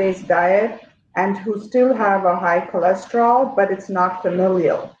plant-based diet and who still have a high cholesterol, but it's not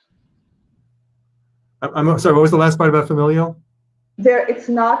familial? I'm sorry, what was the last part about familial? it's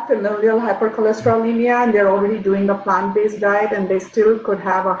not familial hypercholesterolemia, and they're already doing a plant-based diet, and they still could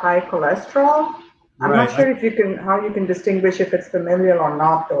have a high cholesterol. I'm Right. not sure if you can, how you can distinguish if it's familial or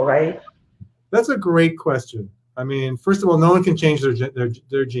not, though, right? That's a great question. I mean, first of all, no one can change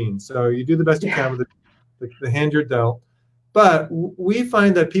their genes, so you do the best you can with the hand you're dealt. But we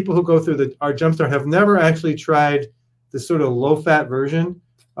find that people who go through our Jumpstart have never actually tried the sort of low-fat version.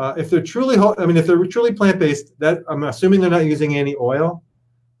 If they're truly, if they're truly plant-based, that I'm assuming they're not using any oil,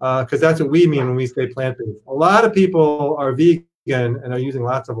 because that's what we mean when we say plant-based. A lot of people are vegan and are using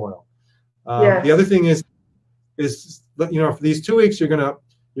lots of oil. Yes. The other thing is for these 2 weeks, you're gonna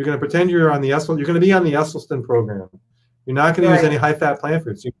pretend you're on the you're gonna be on the Esselstyn program. You're not gonna use any high-fat plant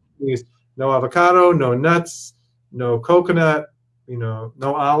foods. You use no avocado, no nuts, no coconut, no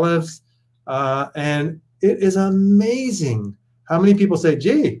olives, and it is amazing how many people say,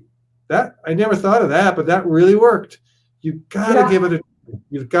 "Gee, that I never thought of that, but that really worked." You've got to give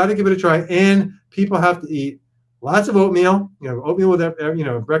it a try, and people have to eat lots of oatmeal. Oatmeal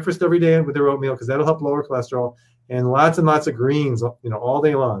with breakfast every day with their oatmeal, because that'll help lower cholesterol, and lots of greens, all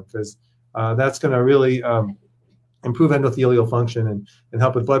day long, because that's going to really improve endothelial function and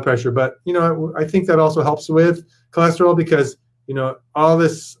help with blood pressure. But I think that also helps with cholesterol, because all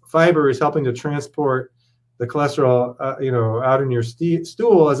this fiber is helping to transport the cholesterol out in your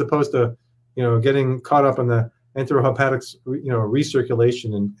stool, as opposed to getting caught up in the enterohepatic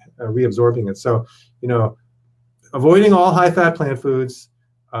recirculation and reabsorbing it. So avoiding all high-fat plant foods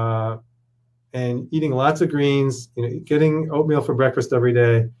and eating lots of greens, getting oatmeal for breakfast every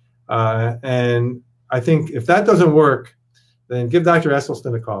day, and I think if that doesn't work, then give Dr.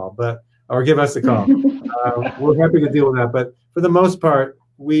 Esselstyn a call, or give us a call. We're happy to deal with that. But for the most part,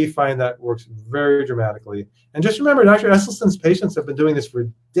 we find that works very dramatically. And just remember, Dr. Esselstyn's patients have been doing this for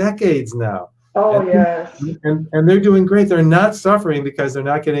decades now. Oh, yes. And they're doing great. They're not suffering because they're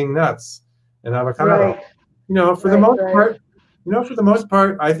not getting nuts and avocado. Right. For the most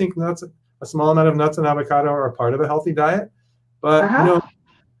part, I think a small amount of nuts and avocado are part of a healthy diet. But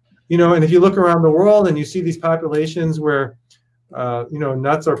and if you look around the world and you see these populations where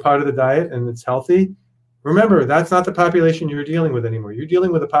nuts are part of the diet and it's healthy, remember, that's not the population you're dealing with anymore. You're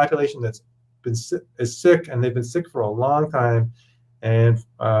dealing with a population that's is sick, and they've been sick for a long time, and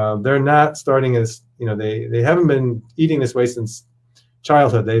they're not starting as they haven't been eating this way since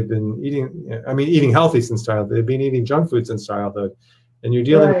childhood. They've been eating healthy since childhood. They've been eating junk food since childhood, and you're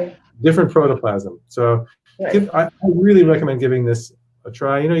dealing with different protoplasm. So I really recommend giving this a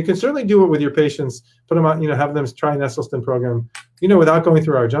try. You can certainly do it with your patients. Put them on, have them try an Esselstyn program, without going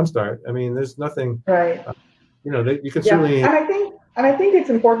through our Jumpstart. I mean, there's nothing. Right. You can certainly. And I think it's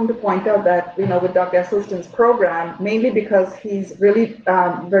important to point out that with Dr. Esselstyn's program, mainly because he's really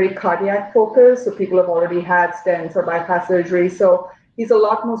very cardiac focused. So people have already had stents or bypass surgery. So he's a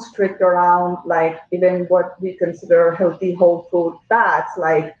lot more strict around even what we consider healthy whole food fats,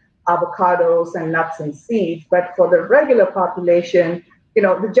 like avocados and nuts and seeds. But for the regular population, the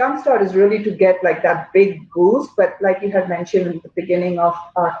Jumpstart is really to get that big boost. But like you had mentioned in the beginning of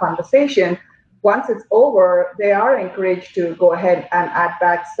our conversation, once it's over, they are encouraged to go ahead and add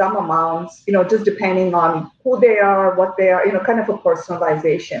back some amounts, just depending on who they are, what they are, kind of a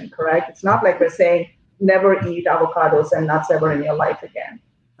personalization, correct? It's not like we're saying never eat avocados and nuts ever in your life again.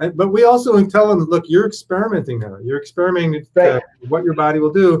 But we also tell them, look, you're experimenting now. You're experimenting what your body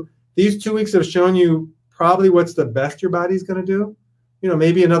will do. These 2 weeks have shown you probably what's the best your body's going to do.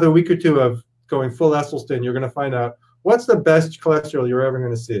 Maybe another week or two of going full Esselstyn, you're going to find out what's the best cholesterol you're ever going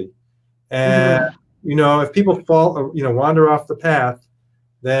to see. And, if people fall, wander off the path,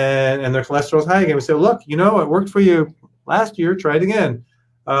 and their cholesterol's high again, we say, look, it worked for you last year, try it again.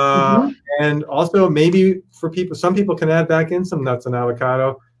 And also maybe some people can add back in some nuts and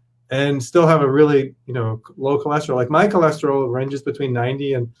avocado and still have a really, low cholesterol. Like my cholesterol ranges between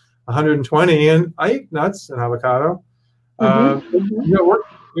 90 and 120, and I eat nuts and avocado.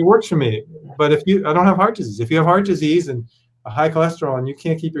 It works for me. But I don't have heart disease. If you have heart disease and a high cholesterol and you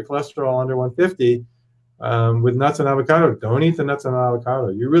can't keep your cholesterol under 150 with nuts and avocado, don't eat the nuts and avocado.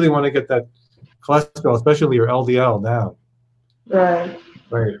 You really want to get that cholesterol, especially your LDL, down. Right.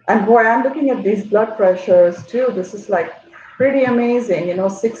 Right. And boy, I'm looking at these blood pressures too. This is pretty amazing.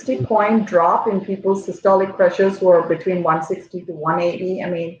 60-point drop in people's systolic pressures who are between 160 to 180. I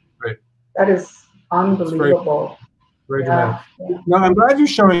mean, that is unbelievable. Very dramatic. Yeah. Now, I'm glad you're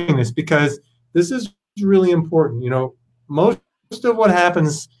showing this, because this is really important. Most of what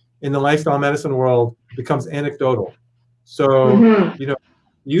happens in the lifestyle medicine world becomes anecdotal. So,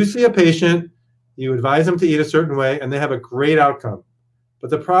 you see a patient, you advise them to eat a certain way, and they have a great outcome. But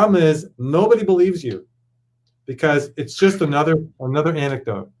the problem is nobody believes you, because it's just another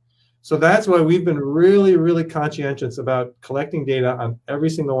anecdote. So that's why we've been really, really conscientious about collecting data on every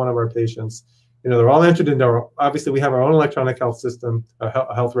single one of our patients. They're all entered into obviously we have our own electronic health system,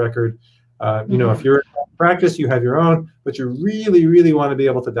 a health record. If you're in practice, you have your own, but you really, really want to be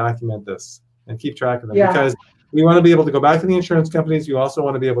able to document this and keep track of them, because we want to be able to go back to the insurance companies. You also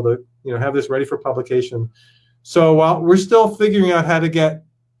want to be able to, have this ready for publication. So while we're still figuring out how to get,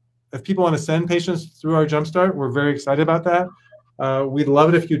 if people want to send patients through our Jumpstart, we're very excited about that. We'd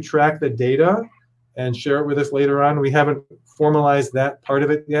love it if you track the data and share it with us later on. We haven't formalized that part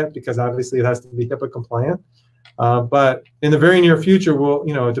of it yet because obviously it has to be HIPAA compliant. But in the very near future, we'll,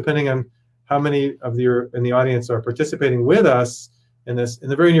 depending on how many of you in the audience are participating with us in this, in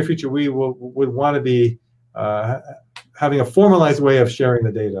the very near future, we would want to be having a formalized way of sharing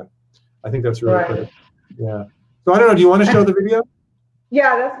the data. I think that's really critical. Yeah. So I don't know, do you want to show the video?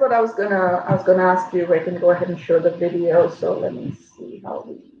 Yeah, that's what I was gonna ask you. I can go ahead and show the video. So let me see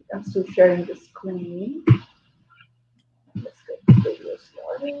I'm still sharing the screen. Let's get the video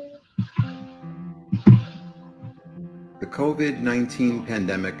started. The COVID-19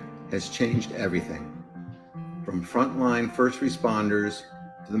 pandemic has changed everything, from frontline first responders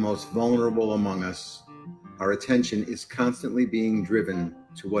to the most vulnerable among us. Our attention is constantly being driven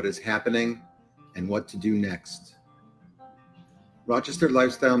to what is happening and what to do next. Rochester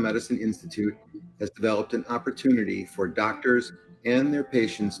Lifestyle Medicine Institute has developed an opportunity for doctors and their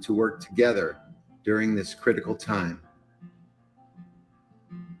patients to work together during this critical time.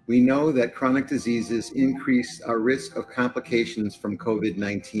 We know that chronic diseases increase our risk of complications from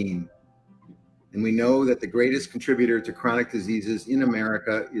COVID-19. And we know that the greatest contributor to chronic diseases in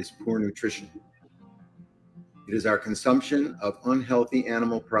America is poor nutrition. It is our consumption of unhealthy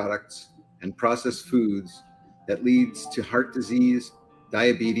animal products and processed foods that leads to heart disease,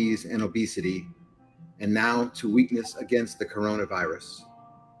 diabetes, and obesity, and now to weakness against the coronavirus.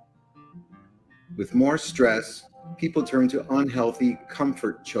 With more stress, people turn to unhealthy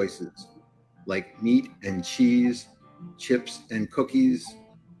comfort choices like meat and cheese, chips and cookies,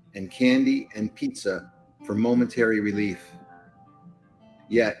 and candy and pizza for momentary relief.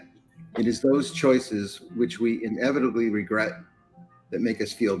 Yet, it is those choices which we inevitably regret that make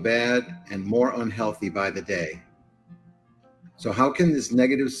us feel bad and more unhealthy by the day. So how can this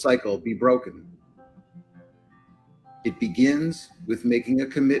negative cycle be broken? It begins with making a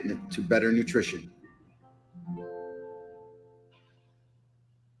commitment to better nutrition.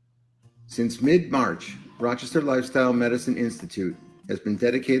 Since mid-March, Rochester Lifestyle Medicine Institute has been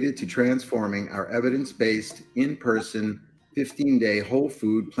dedicated to transforming our evidence-based, in-person, 15-day whole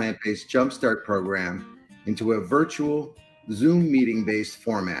food plant-based Jumpstart program into a virtual Zoom meeting-based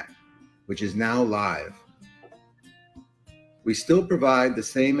format, which is now live. We still provide the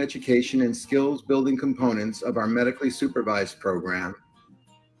same education and skills building components of our medically supervised program,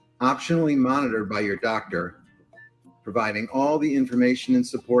 optionally monitored by your doctor, providing all the information and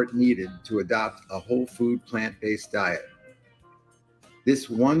support needed to adopt a whole food plant-based diet. This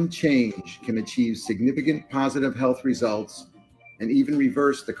one change can achieve significant positive health results and even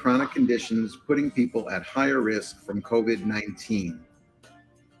reverse the chronic conditions putting people at higher risk from COVID-19,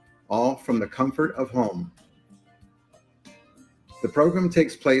 all from the comfort of home. The program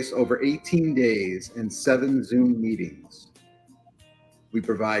takes place over 18 days and 7 Zoom meetings. We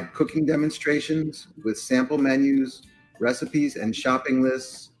provide cooking demonstrations with sample menus, recipes, and shopping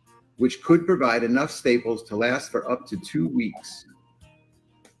lists, which could provide enough staples to last for up to 2 weeks.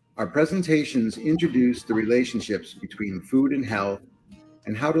 Our presentations introduce the relationships between food and health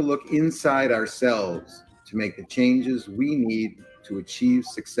and how to look inside ourselves to make the changes we need to achieve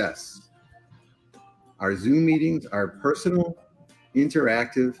success. Our Zoom meetings are personal,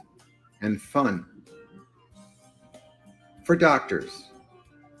 interactive, and fun. For doctors,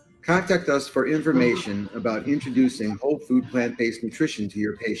 contact us for information about introducing whole food plant-based nutrition to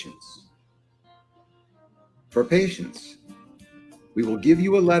your patients. For patients, we will give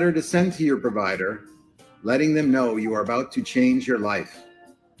you a letter to send to your provider, letting them know you are about to change your life.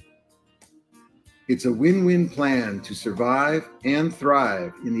 It's a win-win plan to survive and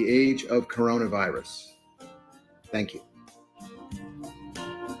thrive in the age of coronavirus. Thank you.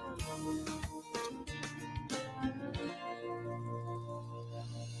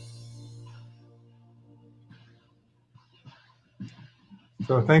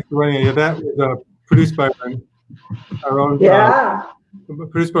 So thanks for running it. That was produced by our own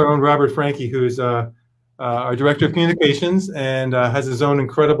produced by our own Robert Franke, who's our director of communications and has his own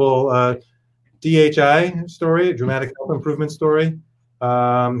incredible DHI story, a dramatic health improvement story.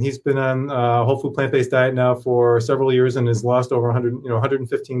 He's been on a whole food plant-based diet now for several years and has lost over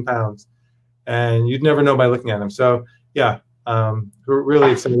 115 pounds. and you'd never know by looking at them. So yeah, we're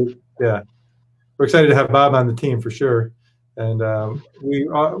really excited. Yeah, we're excited to have Bob on the team for sure. And one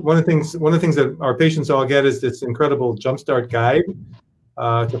of the things that our patients all get is this incredible Jumpstart guide.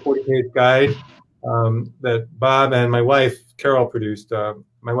 It's a 40-page guide that Bob and my wife Carol produced.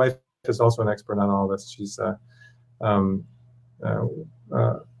 My wife is also an expert on all this. She's I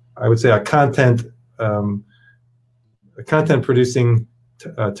would say a content producing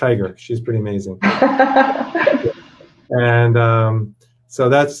tiger. She's pretty amazing. And so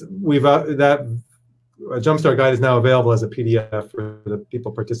that Jumpstart guide is now available as a PDF for the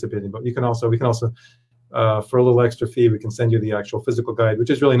people participating. But we can also for a little extra fee, we can send you the actual physical guide,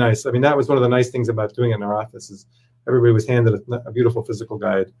 which is really nice. I mean, that was one of the nice things about doing it in our office is everybody was handed a beautiful physical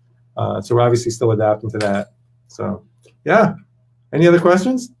guide. So we're obviously still adapting to that. So yeah, any other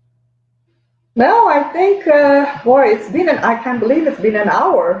questions? No, I think, boy, I can't believe it's been an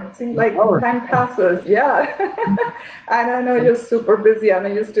hour. It seems like time passes, yeah. And I know you're super busy. I know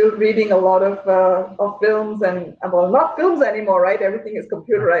you're still reading a lot of films and, well, not films anymore, right? Everything is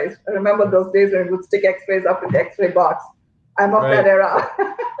computerized. I remember those days when we would stick x-rays up in the x-ray box. I'm of that era.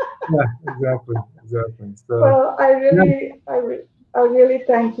 Yeah, exactly. So, well, I really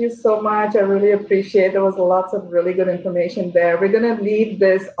thank you so much. I really appreciate it. There was lots of really good information there. We're going to leave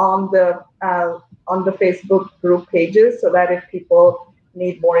this on the Facebook group pages so that if people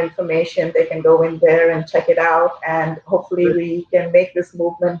need more information, they can go in there and check it out. And hopefully we can make this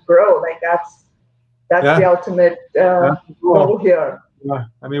movement grow. Like that's the ultimate goal here. Yeah,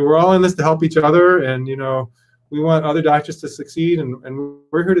 I mean, we're all in this to help each other, and we want other doctors to succeed, and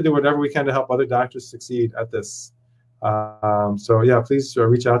we're here to do whatever we can to help other doctors succeed at this. So yeah, please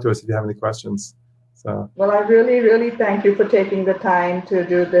reach out to us if you have any questions. So. Well, I really, really thank you for taking the time to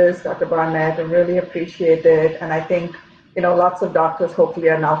do this, Dr. Barnett. I really appreciate it. And I think, lots of doctors hopefully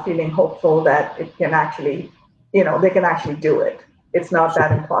are now feeling hopeful that it can actually, they can actually do it. It's not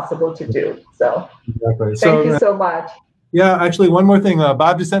that impossible to do. So exactly. Thank you so much. Yeah, actually, one more thing.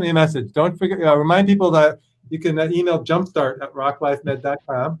 Bob just sent me a message. Don't forget, remind people that you can email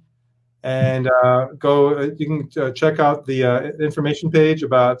jumpstart@rocklifemed.com. And you can check out the information page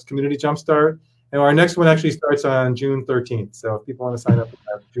about Community Jumpstart. And our next one actually starts on June 13th. So if people want to sign up,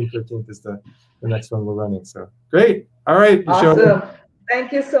 June 13th is the next one we're running. So great. All right. Awesome.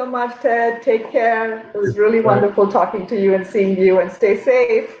 Thank you so much, Ted. Take care. It was really wonderful talking to you and seeing you, and stay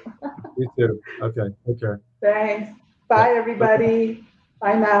safe. You too. Okay. Take care. Thanks. Bye, everybody.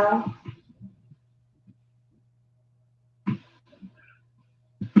 Bye now.